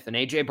Devontae Smith and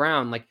A.J.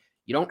 Brown, like,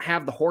 you don't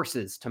have the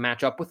horses to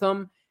match up with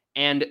them.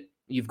 And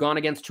you've gone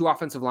against 2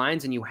 offensive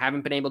lines and you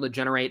haven't been able to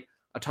generate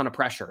a ton of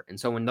pressure. And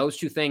so when those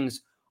 2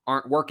 things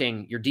aren't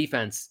working, your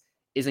defense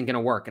isn't going to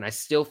work. And I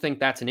still think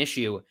that's an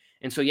issue.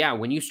 And so, yeah,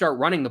 when you start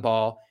running the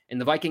ball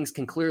and the Vikings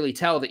can clearly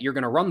tell that you're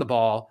going to run the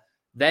ball,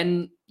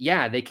 then,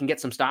 yeah, they can get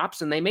some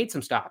stops, and they made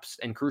some stops.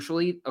 And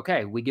crucially,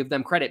 okay, we give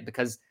them credit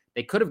because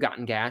they could have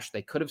gotten gashed.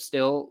 They could have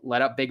still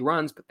let up big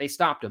runs, but they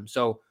stopped them.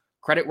 So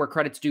credit where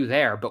credit's due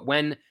there. But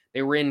when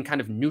they were in kind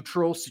of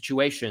neutral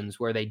situations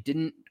where they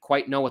didn't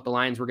quite know what the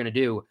Lions were going to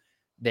do,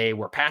 they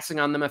were passing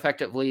on them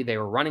effectively. They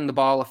were running the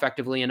ball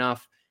effectively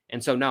enough.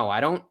 And so, no,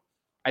 I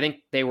think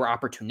they were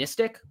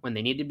opportunistic when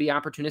they needed to be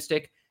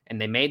opportunistic,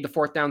 and they made the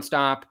 4th down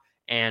stop,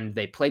 and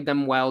they played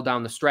them well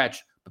down the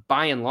stretch. But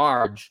by and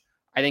large,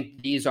 I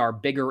think these are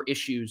bigger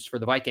issues for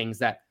the Vikings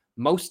that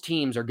most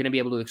teams are going to be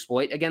able to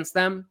exploit against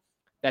them,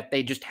 that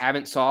they just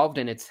haven't solved.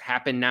 And it's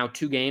happened now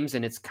 2 games,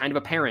 and it's kind of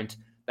apparent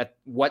that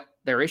what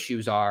their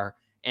issues are.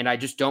 And I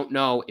just don't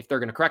know if they're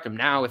going to correct them.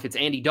 Now, if it's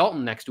Andy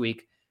Dalton next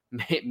week,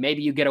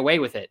 maybe you get away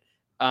with it.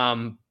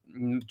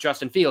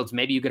 Justin Fields,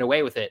 maybe you get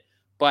away with it.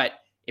 But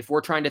if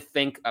we're trying to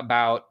think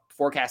about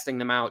forecasting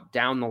them out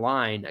down the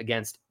line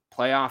against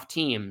playoff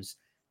teams,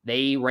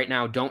 they right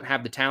now don't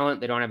have the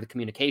talent. They don't have the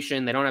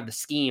communication. They don't have the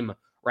scheme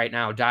right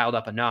now dialed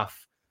up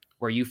enough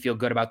where you feel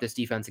good about this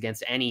defense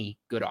against any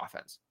good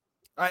offense.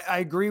 I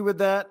agree with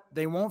that.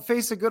 They won't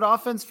face a good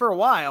offense for a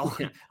while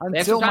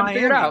until Miami.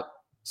 Figure it out.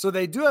 So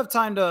they do have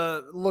time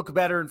to look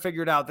better and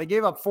figure it out. They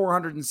gave up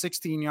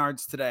 416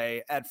 yards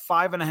today at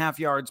 5.5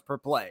 yards per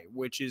play,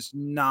 which is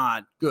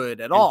not good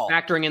at all.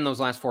 Factoring in those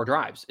last 4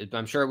 drives,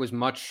 I'm sure it was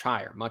much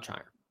higher, much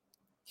higher.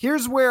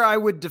 Here's where I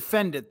would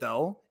defend it,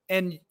 though.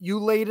 And you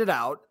laid it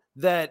out,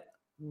 that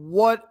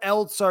what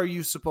else are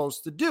you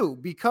supposed to do?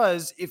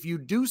 Because if you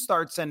do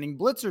start sending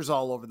blitzers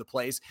all over the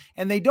place,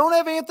 and they don't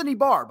have Anthony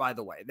Barr, by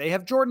the way, they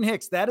have Jordan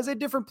Hicks. That is a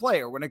different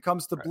player when it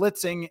comes to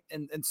blitzing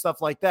and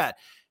stuff like that.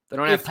 They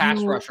don't have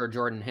pass rusher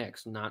Jordan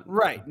Hicks, not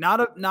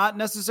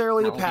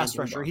necessarily a pass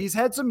rusher. He's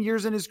had some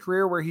years in his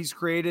career where he's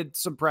created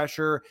some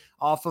pressure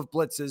off of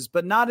blitzes,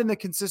 but not in the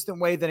consistent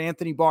way that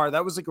Anthony Barr.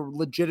 That was like a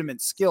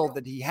legitimate skill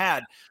that he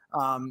had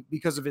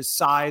because of his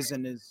size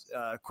and his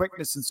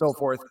quickness and so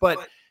forth.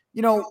 But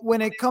you know,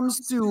 when it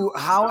comes to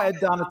how Ed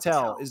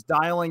Donatell is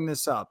dialing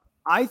this up,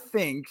 I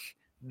think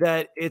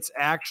that it's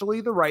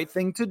actually the right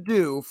thing to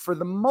do for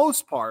the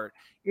most part.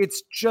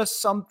 It's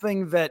just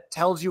something that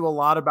tells you a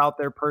lot about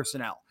their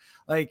personnel.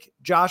 Like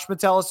Josh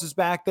Metellus is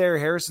back there.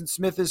 Harrison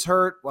Smith is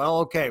hurt. Well,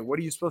 okay, what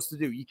are you supposed to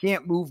do? You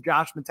can't move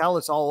Josh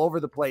Metellus all over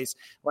the place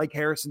like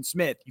Harrison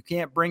Smith. You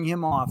can't bring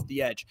him off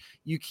the edge.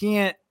 You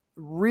can't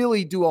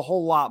really do a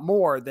whole lot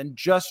more than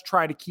just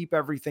try to keep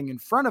everything in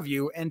front of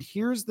you. And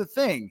here's the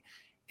thing.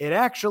 It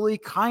actually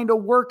kind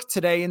of worked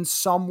today in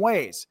some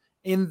ways.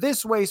 In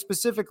this way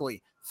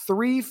specifically,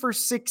 3 for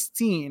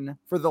 16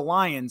 for the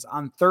Lions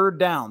on 3rd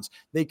downs.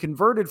 They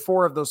converted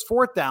 4 of those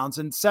 4th downs,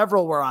 and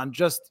several were on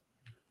just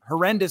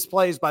horrendous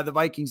plays by the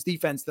Vikings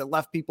defense that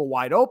left people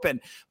wide open.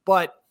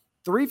 But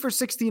 3 for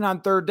 16 on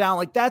 3rd down,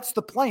 like that's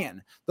the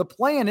plan. The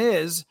plan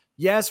is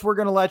yes, we're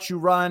going to let you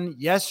run.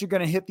 Yes, you're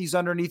going to hit these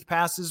underneath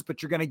passes,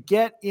 but you're going to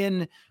get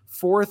in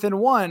 4th and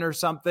 1 or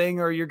something,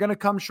 or you're going to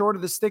come short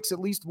of the sticks at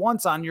least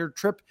once on your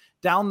trip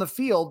down the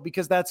field,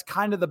 because that's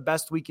kind of the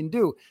best we can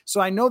do. So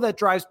I know that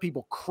drives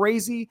people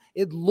crazy.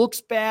 It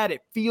looks bad.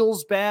 It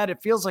feels bad.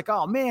 It feels like,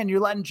 oh man,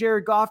 you're letting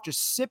Jared Goff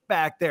just sit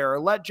back there,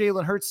 or let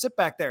Jalen Hurts sit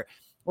back there.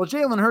 Well,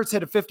 Jalen Hurts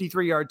hit a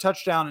 53-yard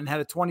touchdown and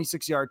had a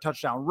 26-yard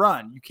touchdown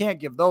run. You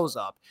can't give those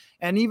up.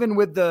 And even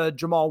with the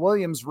Jamal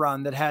Williams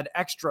run that had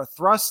extra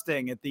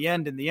thrusting at the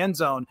end in the end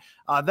zone,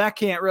 that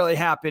can't really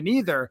happen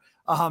either.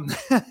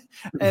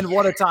 And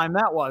what a time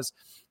that was.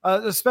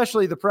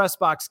 Especially the press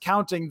box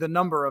counting the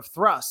number of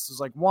thrusts. It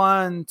was like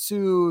 1,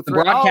 2, 3.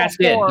 The broadcast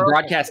did. The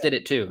broadcast did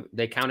it too.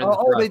 They counted.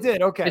 They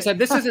did. Okay. They said,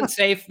 this isn't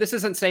safe. This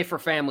isn't safe for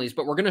families,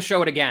 but we're going to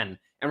show it again.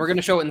 And we're going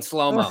to show it in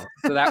slow-mo.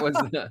 So that was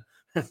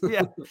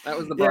yeah, that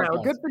was the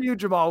well, good for you,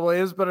 Jamal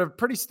Williams, but a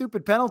pretty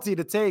stupid penalty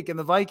to take. And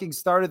the Vikings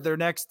started their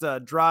next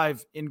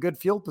drive in good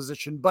field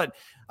position. But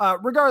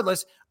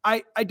regardless,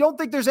 I don't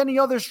think there's any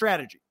other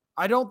strategy.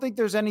 I don't think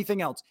there's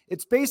anything else.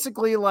 It's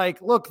basically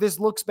like, look, this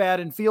looks bad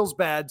and feels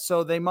bad,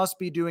 so they must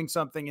be doing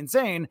something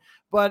insane.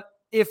 But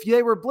if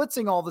they were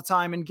blitzing all the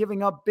time and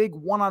giving up big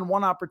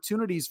one-on-one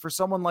opportunities for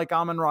someone like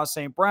Amon-Ra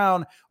St.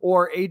 Brown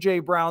or A.J.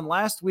 Brown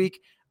last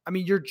week, I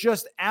mean, you're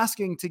just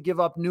asking to give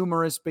up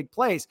numerous big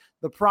plays.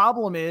 The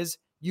problem is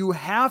you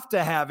have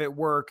to have it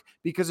work,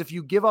 because if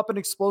you give up an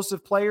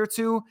explosive play or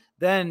two,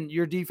 then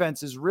your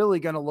defense is really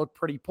going to look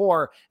pretty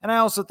poor. And I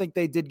also think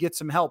they did get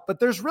some help, but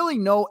there's really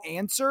no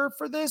answer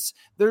for this.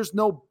 There's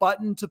no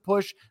button to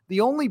push. The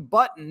only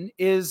button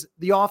is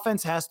the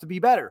offense has to be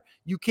better.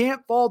 You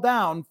can't fall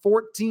down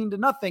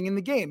 14-0 in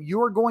the game.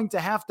 You are going to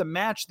have to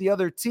match the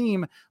other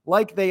team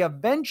like they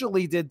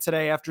eventually did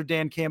today after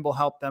Dan Campbell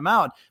helped them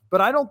out. But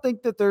I don't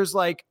think that there's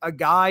like a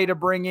guy to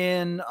bring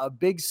in, a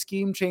big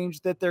scheme change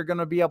that they're going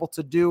to be able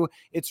to do.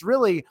 It's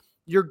really,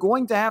 you're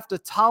going to have to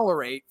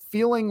tolerate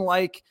feeling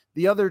like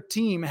the other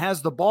team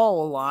has the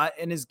ball a lot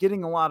and is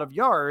getting a lot of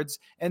yards.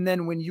 And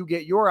then when you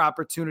get your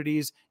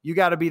opportunities, you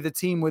got to be the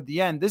team with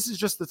the end. This is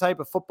just the type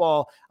of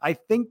football I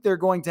think they're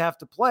going to have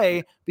to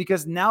play,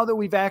 because now that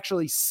we've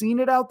actually seen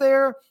it out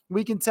there,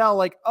 we can tell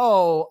like,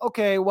 oh,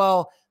 okay,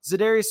 well,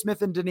 Zadarius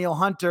Smith and Danielle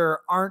Hunter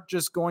aren't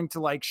just going to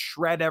like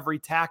shred every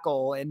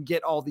tackle and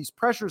get all these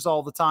pressures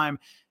all the time.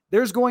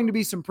 There's going to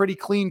be some pretty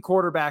clean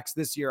quarterbacks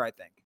this year, I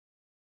think.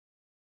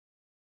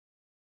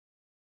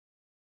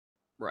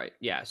 Right.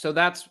 Yeah. So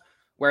that's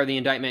where the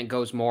indictment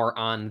goes more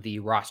on the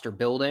roster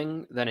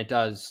building than it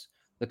does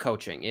the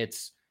coaching.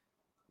 It's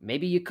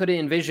maybe you could have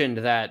envisioned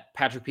that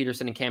Patrick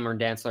Peterson and Cameron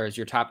Dantzler as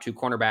your top 2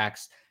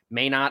 cornerbacks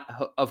may not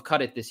have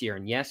cut it this year.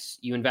 And yes,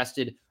 you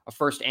invested a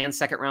 1st and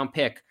 2nd round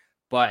pick,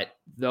 but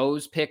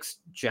those picks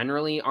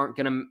generally aren't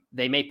going to,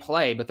 they may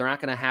play, but they're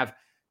not going to have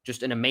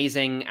just an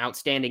amazing,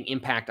 outstanding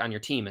impact on your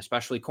team,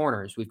 especially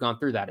corners. We've gone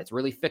through that. It's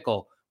really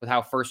fickle with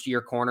how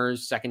first-year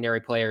corners,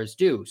 secondary players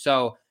do.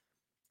 So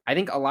I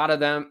think a lot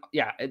of them,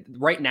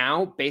 right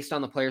now, based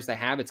on the players they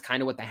have, it's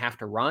kind of what they have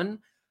to run.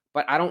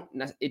 But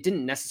it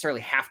didn't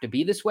necessarily have to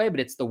be this way, but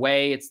it's the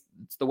way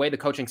the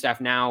coaching staff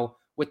now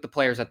with the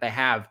players that they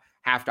have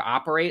to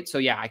operate. So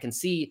yeah, I can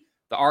see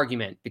the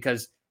argument,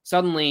 because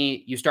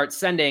suddenly you start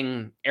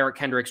sending Eric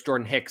Kendricks,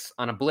 Jordan Hicks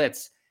on a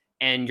blitz,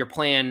 and you're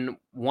playing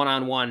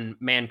one-on-one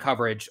man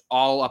coverage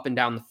all up and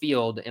down the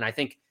field. And I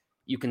think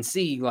you can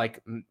see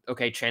like,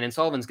 okay, Chandon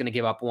Sullivan's going to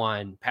give up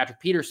one. Patrick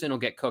Peterson will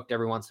get cooked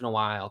every once in a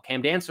while.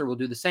 Cam Dantzler will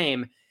do the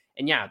same.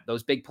 And yeah,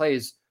 those big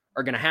plays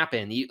are going to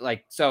happen.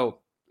 So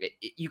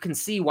you can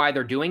see why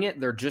they're doing it.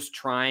 They're just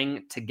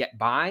trying to get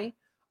by.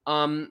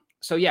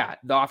 So yeah,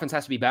 the offense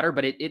has to be better,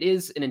 but it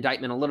is an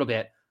indictment a little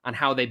bit on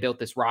how they built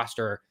this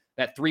roster,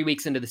 that 3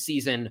 weeks into the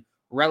season,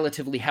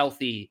 relatively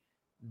healthy,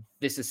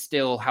 this is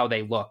still how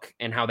they look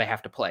and how they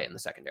have to play in the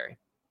secondary.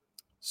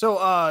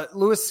 So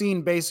Lewis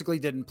Cine basically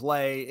didn't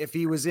play. If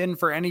he was in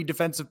for any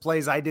defensive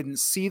plays, I didn't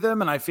see them.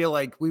 And I feel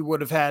like we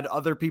would have had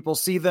other people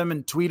see them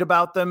and tweet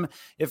about them.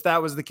 If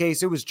that was the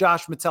case, it was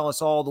Josh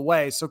Metellus all the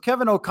way. So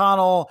Kevin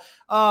O'Connell,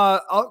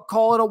 I'll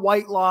call it a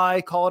white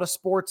lie, call it a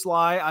sports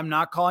lie. I'm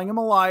not calling him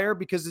a liar,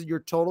 because you're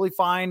totally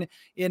fine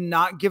in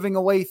not giving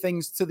away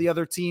things to the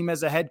other team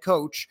as a head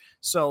coach.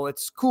 So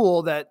it's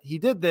cool that he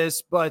did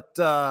this, but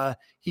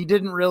he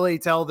didn't really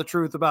tell the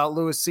truth about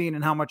Lewis Cine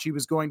and how much he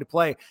was going to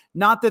play.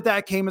 Not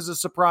that came as a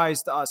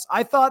surprise to us.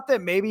 I thought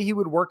that maybe he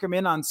would work him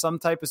in on some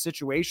type of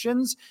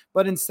situations,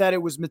 but instead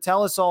it was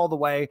Metellus all the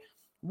way.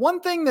 One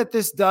thing that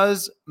this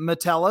does,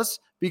 Metellus,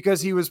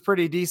 because he was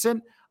pretty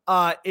decent,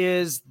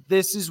 is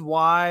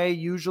why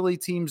usually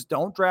teams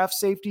don't draft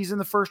safeties in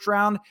the first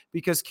round,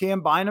 because Cam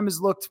Bynum has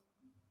looked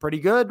pretty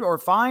good or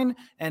fine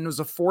and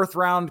was a 4th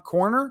round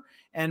corner.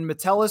 And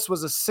Metellus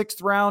was a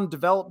 6th round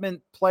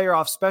development player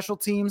off special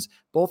teams.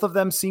 Both of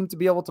them seem to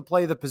be able to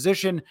play the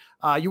position.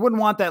 You wouldn't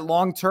want that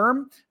long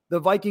term. The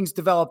Vikings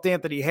developed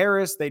Anthony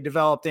Harris. They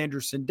developed Andrew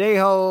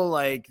Sendejo.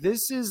 Like,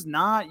 this is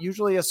not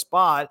usually a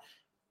spot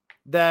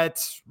that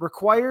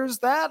requires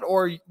that,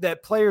 or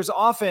that players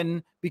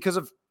often, because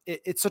of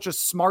it's such a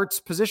smarts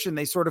position.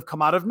 They sort of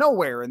come out of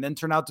nowhere and then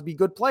turn out to be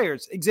good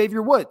players.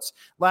 Xavier Woods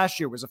last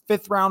year was a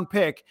 5th round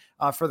pick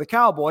for the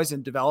Cowboys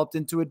and developed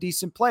into a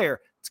decent player.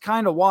 It's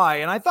kind of why.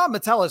 And I thought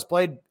Metellus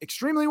played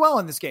extremely well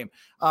in this game.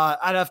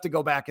 I'd have to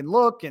go back and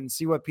look and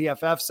see what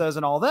PFF says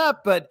and all that.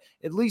 But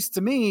at least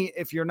to me,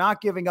 if you're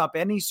not giving up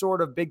any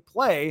sort of big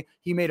play,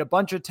 he made a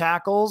bunch of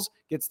tackles,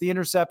 gets the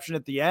interception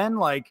at the end.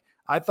 Like,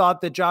 I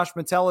thought that Josh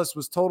Metellus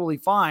was totally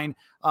fine.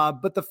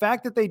 But the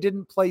fact that they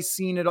didn't play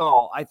Cine at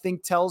all, I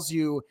think tells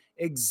you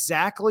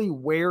exactly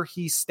where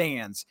he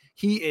stands.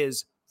 He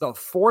is the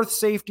 4th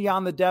safety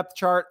on the depth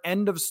chart.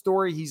 End of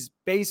story. He's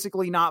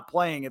basically not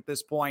playing at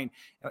this point.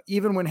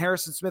 Even when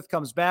Harrison Smith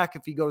comes back,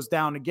 if he goes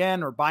down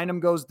again or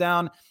Bynum goes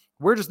down,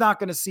 we're just not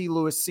going to see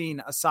Lewis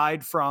Cine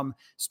aside from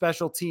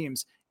special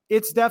teams.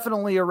 It's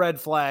definitely a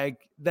red flag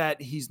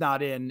that he's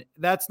not in.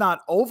 That's not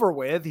over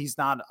with. He's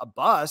not a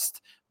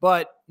bust,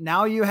 but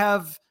now you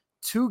have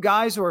 2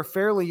 guys who are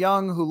fairly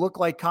young who look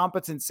like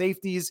competent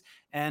safeties.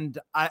 And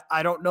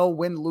I don't know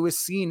when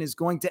Lewis Cine is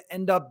going to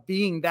end up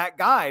being that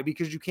guy,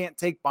 because you can't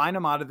take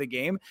Bynum out of the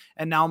game.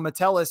 And now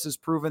Metellus has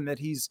proven that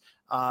he's,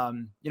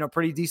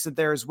 pretty decent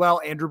there as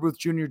well. Andrew Booth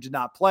Jr. did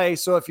not play.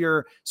 So if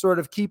you're sort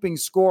of keeping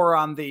score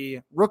on the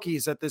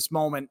rookies at this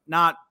moment,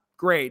 not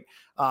great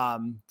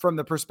from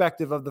the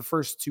perspective of the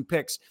first 2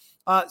 picks.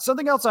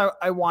 Something else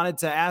I wanted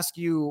to ask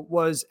you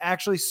was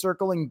actually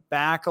circling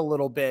back a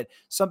little bit,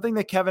 something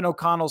that Kevin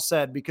O'Connell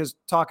said, because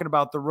talking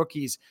about the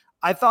rookies,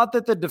 I thought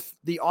that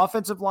the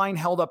offensive line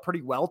held up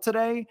pretty well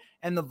today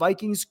and the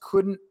Vikings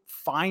couldn't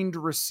find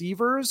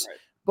receivers. Right.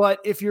 But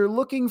if you're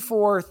looking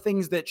for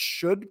things that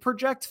should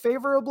project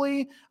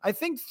favorably, I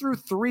think through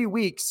 3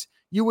 weeks,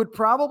 you would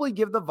probably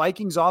give the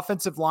Vikings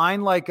offensive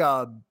line like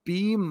a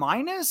B-,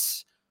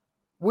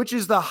 which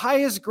is the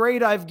highest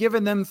grade I've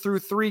given them through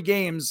 3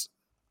 games.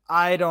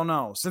 I don't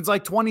know, since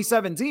like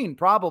 2017,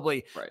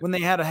 probably, right, when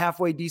they had a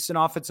halfway decent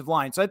offensive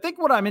line. So I think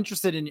what I'm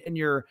interested in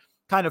your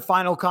kind of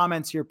final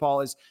comments here,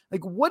 Paul, is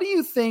like, what do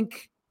you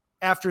think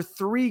after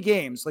 3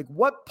 games, like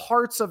what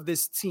parts of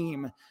this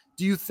team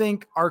do you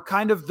think are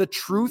kind of the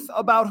truth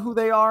about who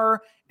they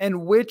are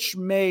and which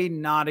may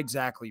not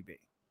exactly be?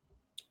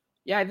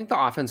 Yeah, I think the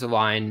offensive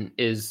line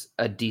is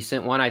a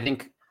decent one. I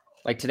think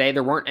like today,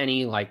 there weren't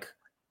any like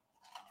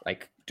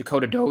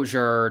Dakota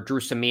Dozier, Drew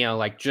Samia,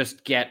 like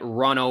just get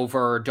run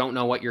over, don't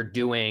know what you're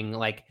doing.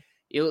 Like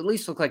it at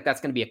least look like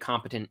that's going to be a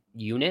competent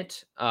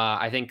unit.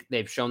 I think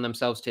they've shown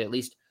themselves to at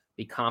least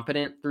be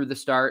competent through the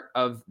start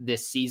of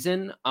this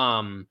season.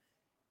 So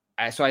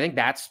I think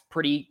that's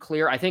pretty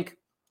clear. I think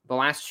the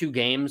last 2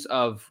 games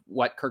of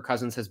what Kirk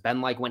Cousins has been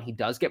like when he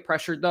does get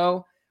pressured,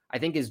 though, I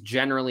think is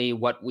generally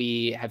what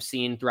we have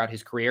seen throughout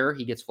his career.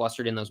 He gets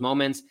flustered in those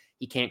moments.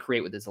 He can't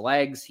create with his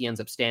legs. He ends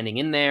up standing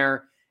in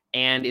there.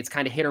 And it's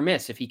kind of hit or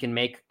miss if he can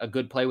make a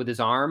good play with his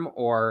arm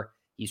or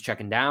he's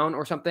checking down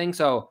or something.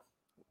 So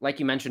like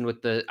you mentioned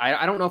with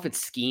I don't know if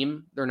it's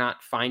scheme. They're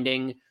not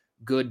finding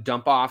good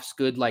dump offs,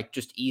 good, like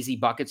just easy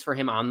buckets for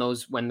him on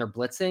those when they're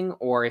blitzing,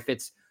 or if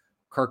it's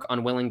Kirk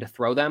unwilling to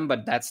throw them,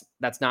 but that's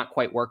not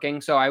quite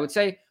working. So I would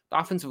say the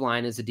offensive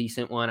line is a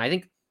decent one. I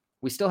think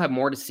we still have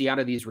more to see out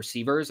of these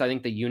receivers. I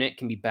think the unit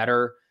can be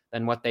better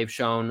than what they've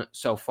shown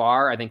so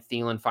far. I think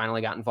Thielen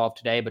finally got involved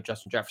today, but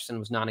Justin Jefferson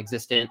was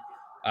non-existent.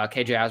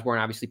 KJ Osborne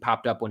obviously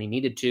popped up when he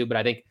needed to, but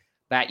I think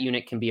that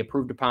unit can be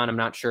improved upon. I'm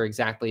not sure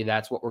exactly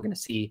that's what we're going to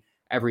see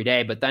every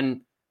day. But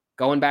then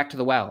going back to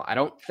the well, I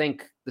don't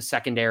think the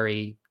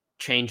secondary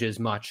changes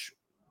much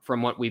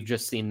from what we've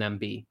just seen them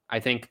be. I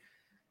think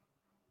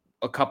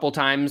a couple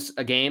times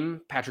a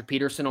game, Patrick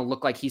Peterson will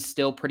look like he's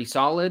still pretty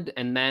solid.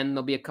 And then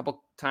there'll be a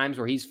couple times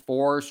where he's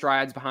 4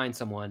 strides behind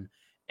someone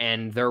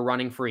and they're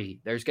running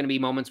free. There's going to be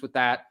moments with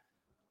that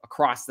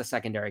across the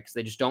secondary because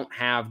they just don't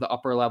have the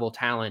upper level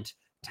talent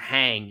to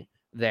hang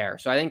there.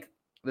 So I think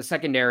the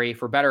secondary,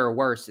 for better or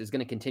worse, is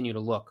going to continue to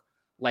look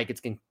like it's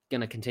going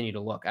to continue to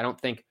look. I don't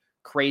think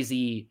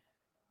crazy,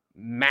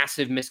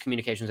 massive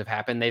miscommunications have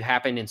happened. They've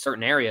happened in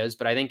certain areas,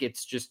 but I think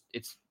it's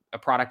a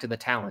product of the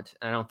talent.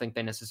 And I don't think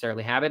they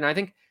necessarily have it. And I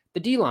think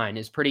the D-line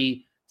is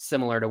pretty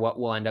similar to what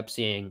we'll end up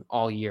seeing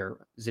all year.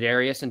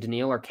 Za'Darius and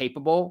Danielle are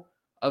capable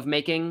of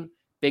making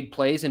big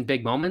plays in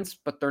big moments,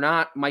 but they're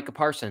not Micah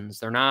Parsons.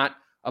 They're not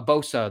a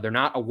Bosa. They're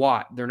not a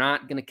Watt. They're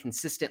not going to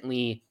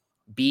consistently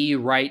be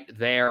right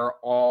there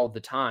all the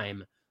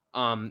time.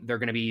 They're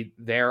going to be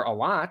there a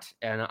lot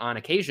and on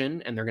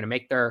occasion, and they're going to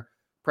make their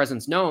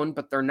presence known,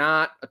 but they're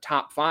not a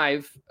top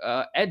 5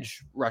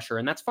 edge rusher.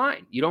 And that's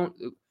fine.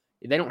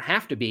 They don't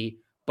have to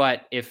be,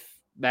 but if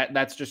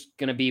that's just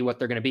going to be what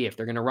they're going to be. If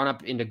they're going to run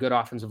up into good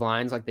offensive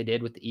lines like they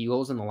did with the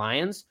Eagles and the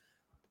Lions,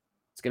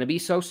 it's going to be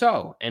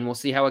so-so, and we'll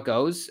see how it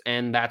goes.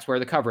 And that's where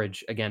the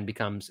coverage again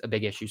becomes a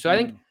big issue. So I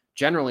think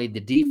generally the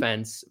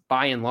defense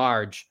by and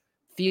large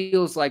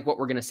feels like what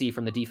we're going to see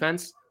from the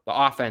defense. The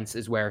offense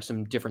is where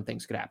some different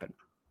things could happen.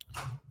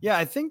 Yeah,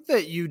 I think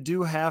that you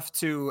do have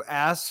to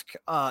ask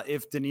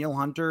if Danielle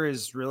Hunter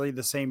is really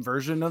the same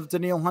version of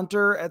Danielle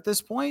Hunter at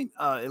this point,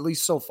 at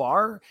least so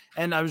far.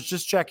 And I was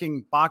just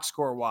checking box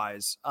score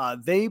wise.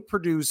 They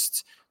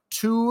produced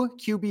 2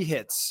 QB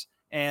hits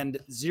and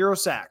 0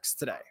 sacks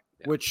today,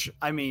 which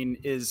I mean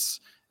is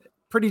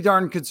pretty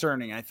darn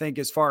concerning, I think,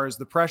 as far as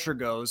the pressure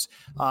goes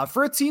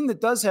for a team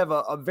that does have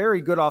a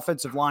very good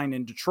offensive line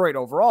in Detroit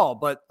overall.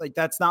 But like,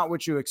 that's not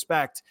what you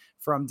expect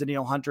from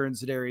Danielle Hunter and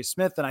Za'Darius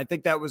Smith. And I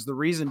think that was the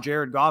reason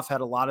Jared Goff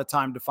had a lot of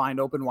time to find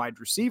open wide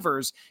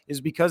receivers,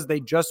 is because they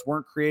just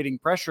weren't creating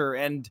pressure.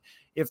 And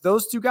if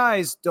those two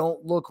guys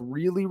don't look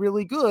really,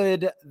 really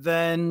good,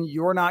 then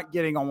you're not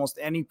getting almost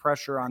any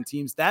pressure on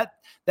teams. That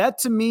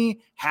to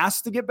me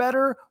has to get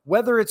better.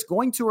 Whether it's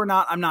going to or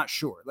not, I'm not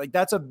sure. Like,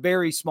 that's a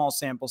very small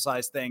sample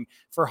size thing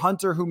for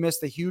Hunter, who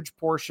missed a huge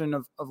portion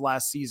of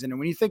last season. And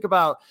when you think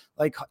about,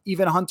 like,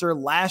 even Hunter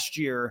last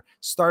year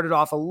started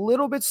off a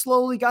little bit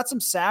slowly, got some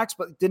sacks,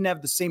 but didn't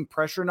have the same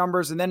pressure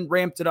numbers, and then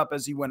ramped it up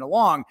as he went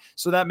along.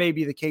 So that may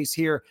be the case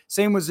here.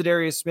 Same with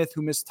Za'Darius Smith,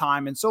 who missed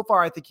time. And so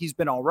far, I think he's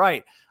been all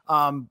right.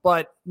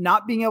 But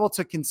not being able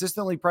to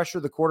consistently pressure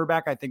the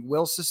quarterback, I think,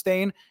 will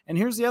sustain. And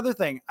here's the other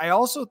thing. I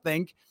also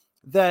think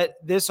that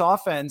this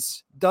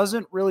offense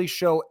doesn't really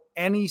show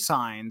any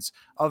signs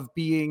of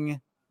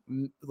being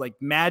like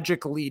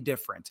magically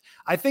different.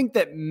 I think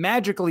that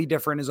magically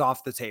different is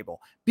off the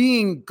table.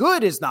 Being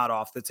good is not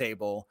off the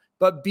table,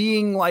 but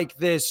being like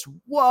this,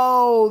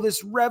 whoa,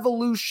 this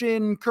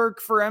revolution,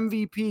 Kirk for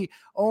MVP.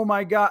 Oh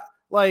my God.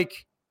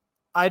 Like,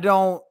 I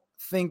don't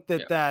think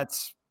that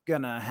that's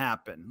gonna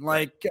happen.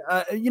 Like,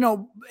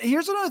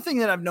 here's another thing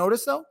that I've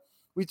noticed though.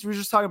 We were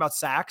just talking about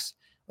sacks.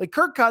 Like,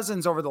 Kirk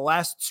Cousins over the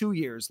last 2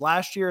 years,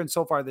 last year and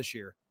so far this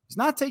year, he's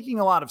not taking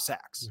a lot of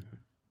sacks,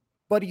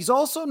 but he's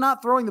also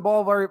not throwing the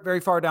ball very, very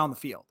far down the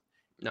field.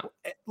 No,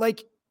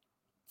 like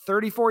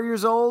 34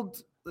 years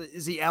old.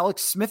 Is he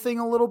Alex Smithing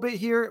a little bit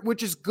here,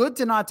 which is good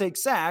to not take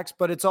sacks,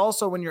 but it's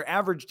also when your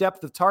average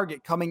depth of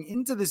target coming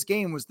into this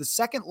game was the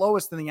second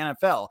lowest in the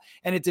NFL,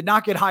 and it did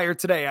not get higher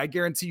today. I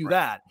guarantee you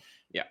that.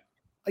 Yeah.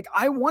 Like,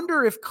 I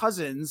wonder if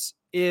Cousins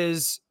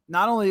is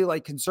not only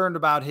like concerned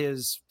about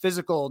his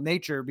physical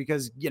nature,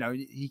 because,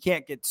 he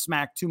can't get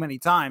smacked too many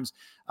times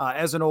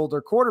as an older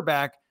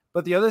quarterback.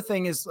 But the other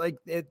thing is like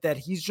that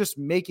he's just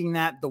making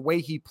that the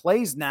way he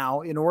plays now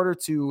in order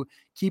to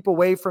keep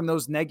away from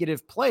those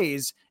negative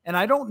plays. And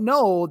I don't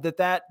know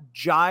that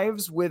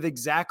jives with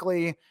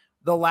exactly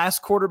the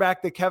last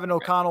quarterback that Kevin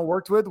O'Connell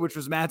worked with, which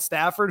was Matt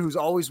Stafford, who's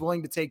always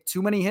willing to take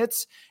too many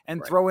hits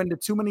and throw into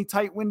too many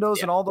tight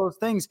windows and all those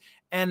things.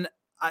 And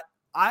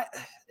I,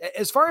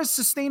 as far as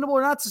sustainable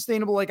or not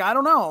sustainable, like, I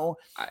don't know,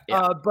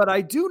 but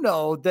I do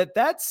know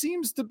that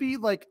seems to be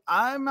like,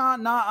 I'm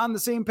not on the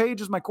same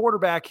page as my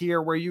quarterback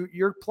here, where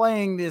you're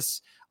playing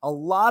this a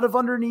lot of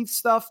underneath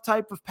stuff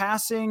type of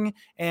passing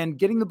and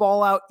getting the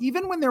ball out.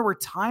 Even when there were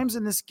times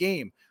in this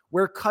game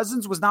where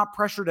Cousins was not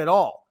pressured at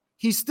all,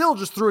 he still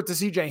just threw it to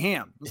CJ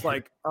Ham. It's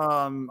like,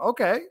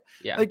 okay.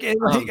 Yeah.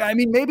 I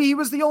mean, maybe he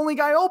was the only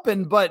guy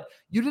open, but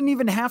you didn't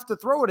even have to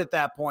throw it at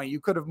that point.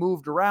 You could have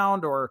moved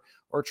around or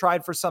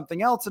tried for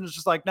something else. And it's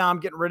just like, I'm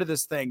getting rid of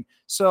this thing.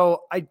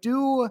 So I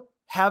do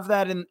have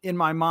that in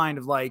my mind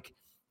of like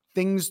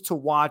things to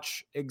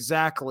watch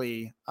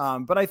exactly.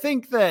 But I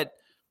think that,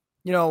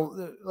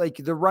 like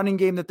the running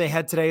game that they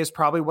had today is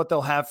probably what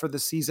they'll have for the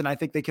season. I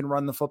think they can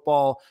run the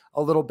football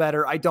a little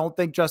better. I don't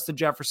think Justin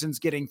Jefferson's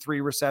getting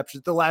 3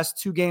 receptions. The last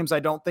 2 games,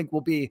 I don't think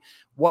will be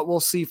what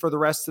we'll see for the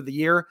rest of the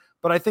year.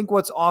 But I think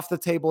what's off the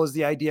table is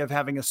the idea of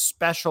having a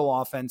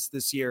special offense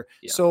this year.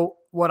 Yeah. So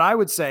what I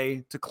would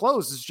say to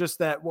close is just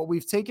that what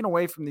we've taken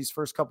away from these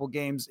first couple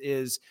games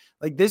is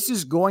like, this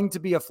is going to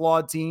be a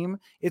flawed team.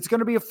 It's going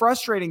to be a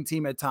frustrating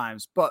team at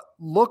times, but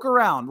look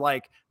around,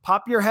 like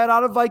pop your head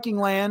out of Viking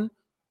land.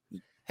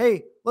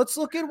 Hey, let's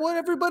look at what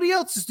everybody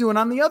else is doing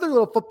on the other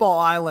little football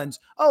islands.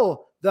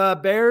 Oh, the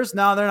Bears.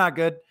 No, they're not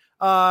good.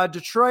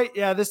 Detroit.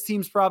 Yeah, this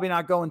team's probably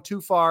not going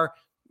too far.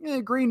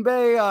 Green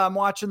Bay, I'm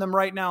watching them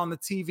right now on the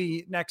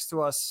TV next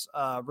to us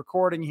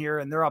recording here,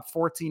 and they're up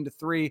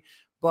 14-3,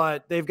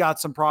 but they've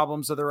got some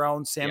problems of their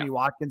own. Sammy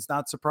Watkins,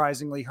 not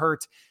surprisingly,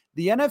 hurt.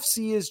 The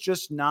NFC is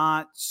just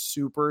not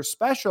super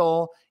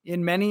special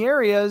in many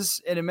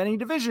areas and in many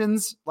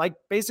divisions, like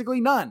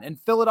basically none. And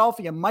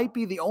Philadelphia might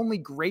be the only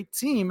great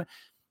team.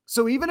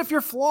 So even if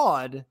you're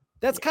flawed,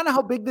 that's kind of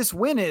how big this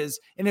win is.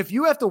 And if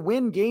you have to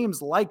win games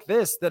like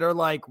this that are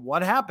like,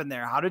 what happened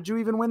there? How did you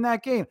even win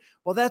that game?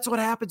 Well, that's what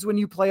happens when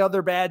you play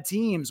other bad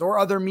teams or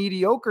other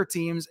mediocre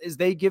teams, is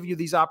they give you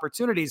these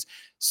opportunities.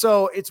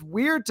 So it's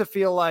weird to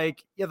feel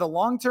like, the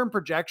long-term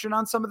projection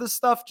on some of this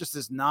stuff just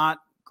is not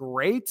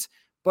great.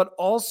 But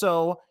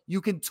also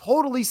you can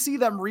totally see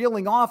them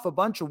reeling off a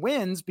bunch of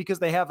wins because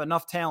they have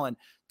enough talent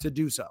to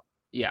do so.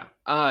 Yeah.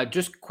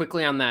 Just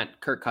quickly on that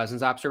Kirk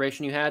Cousins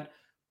observation you had.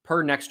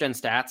 Per Next Gen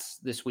Stats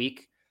this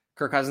week,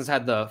 Kirk Cousins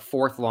had the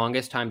 4th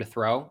longest time to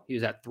throw. He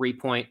was at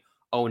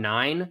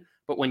 3.09.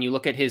 But when you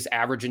look at his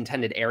average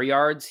intended air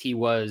yards, he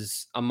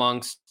was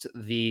amongst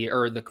the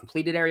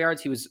completed air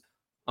yards, he was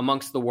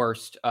amongst the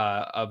worst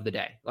of the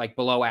day, like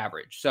below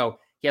average. So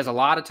he has a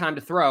lot of time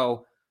to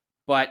throw,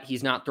 but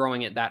he's not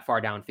throwing it that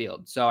far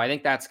downfield. So I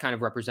think that's kind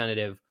of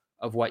representative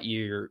of what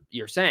you're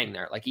saying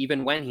there. Like,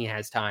 even when he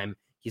has time,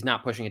 he's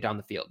not pushing it down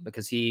the field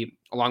because he,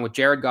 along with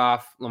Jared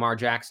Goff, Lamar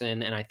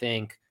Jackson, and I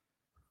think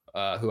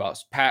who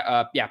else?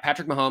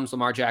 Patrick Mahomes,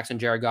 Lamar Jackson,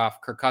 Jared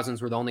Goff, Kirk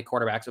Cousins were the only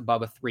quarterbacks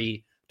above a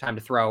 3 time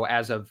to throw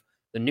as of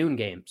the noon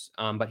games.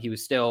 But he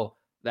was still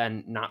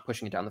then not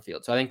pushing it down the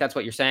field. So I think that's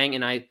what you're saying.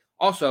 And I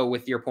also,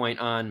 with your point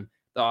on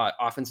the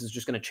offense is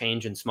just going to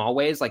change in small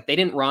ways. Like they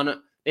didn't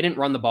run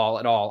the ball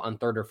at all on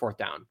 3rd or 4th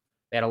down.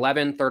 They had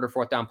 11 3rd or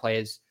 4th down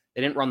plays.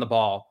 They didn't run the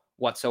ball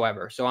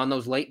whatsoever. So on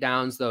those late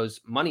downs, those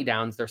money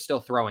downs, they're still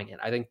throwing it.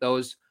 I think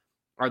those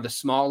are the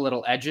small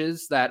little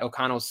edges that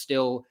O'Connell's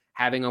still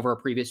having over a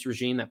previous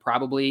regime that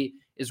probably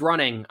is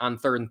running on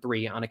 3rd and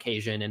 3 on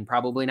occasion and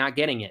probably not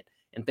getting it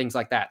and things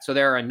like that. So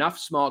there are enough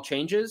small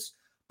changes,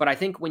 but I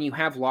think when you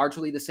have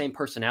largely the same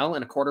personnel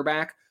and a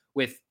quarterback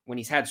when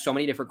he's had so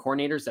many different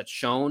coordinators that's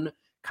shown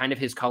kind of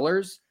his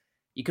colors,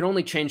 you can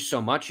only change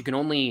so much. You can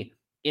only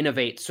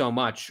innovate so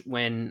much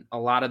when a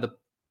lot of the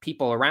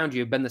people around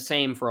you have been the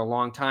same for a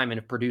long time and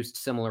have produced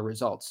similar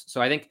results.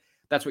 So I think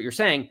that's what you're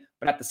saying.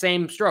 But at the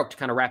same stroke, to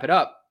kind of wrap it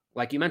up,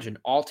 like you mentioned,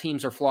 all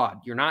teams are flawed.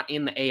 You're not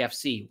in the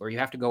AFC where you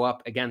have to go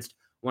up against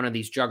one of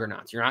these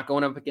juggernauts. You're not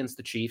going up against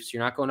the Chiefs.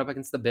 You're not going up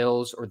against the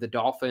Bills or the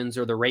Dolphins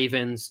or the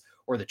Ravens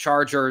or the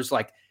Chargers.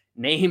 Like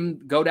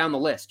go down the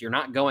list. You're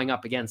not going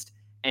up against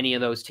any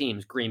of those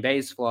teams. Green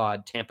Bay's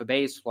flawed. Tampa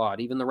Bay's flawed.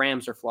 Even the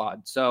Rams are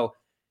flawed. So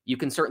you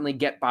can certainly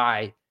get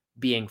by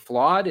being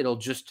flawed. It'll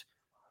just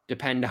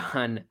depend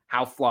on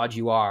how flawed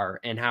you are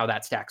and how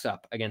that stacks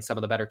up against some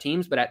of the better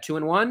teams. But at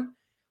 2-1,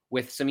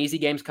 with some easy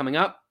games coming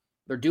up,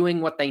 they're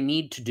doing what they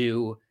need to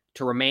do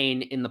to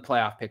remain in the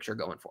playoff picture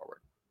going forward.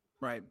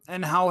 Right.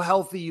 And how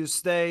healthy you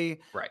stay,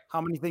 right? How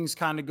many things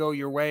kind of go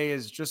your way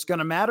is just going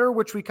to matter,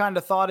 which we kind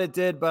of thought it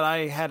did, but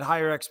I had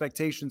higher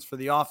expectations for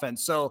the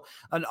offense. So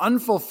an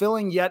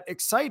unfulfilling yet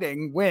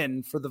exciting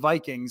win for the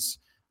Vikings.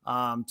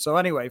 So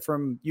anyway,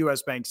 from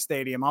US Bank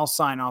Stadium, I'll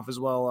sign off as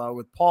well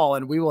with Paul,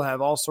 and we will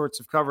have all sorts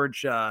of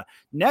coverage.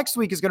 Next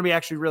week is going to be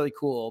actually really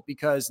cool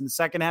because in the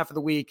second half of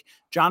the week,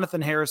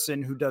 Jonathan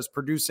Harrison, who does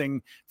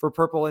producing for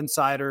Purple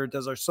Insider,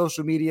 does our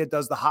social media,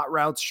 does the Hot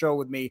Routes show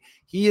with me.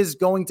 He is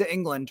going to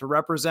England to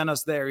represent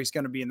us there. He's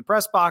going to be in the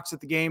press box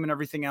at the game and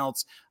everything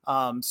else.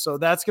 So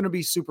that's going to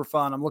be super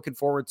fun. I'm looking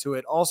forward to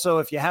it. Also,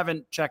 if you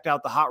haven't checked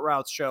out the Hot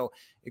Routes show,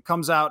 it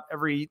comes out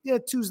every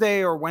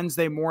Tuesday or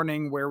Wednesday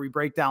morning where we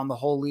break down the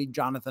whole league,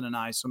 Jonathan and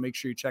I. So make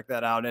sure you check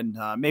that out. And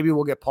maybe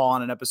we'll get Paul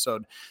on an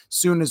episode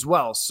soon as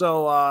well.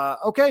 So,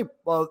 okay.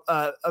 Well,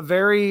 a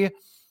very,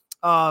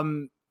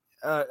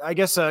 I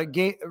guess a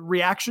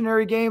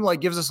reactionary game,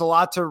 like gives us a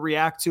lot to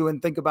react to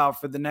and think about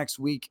for the next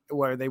week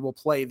where they will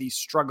play the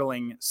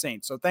struggling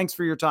Saints. So thanks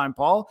for your time,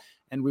 Paul.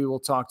 And we will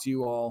talk to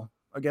you all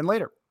again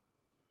later.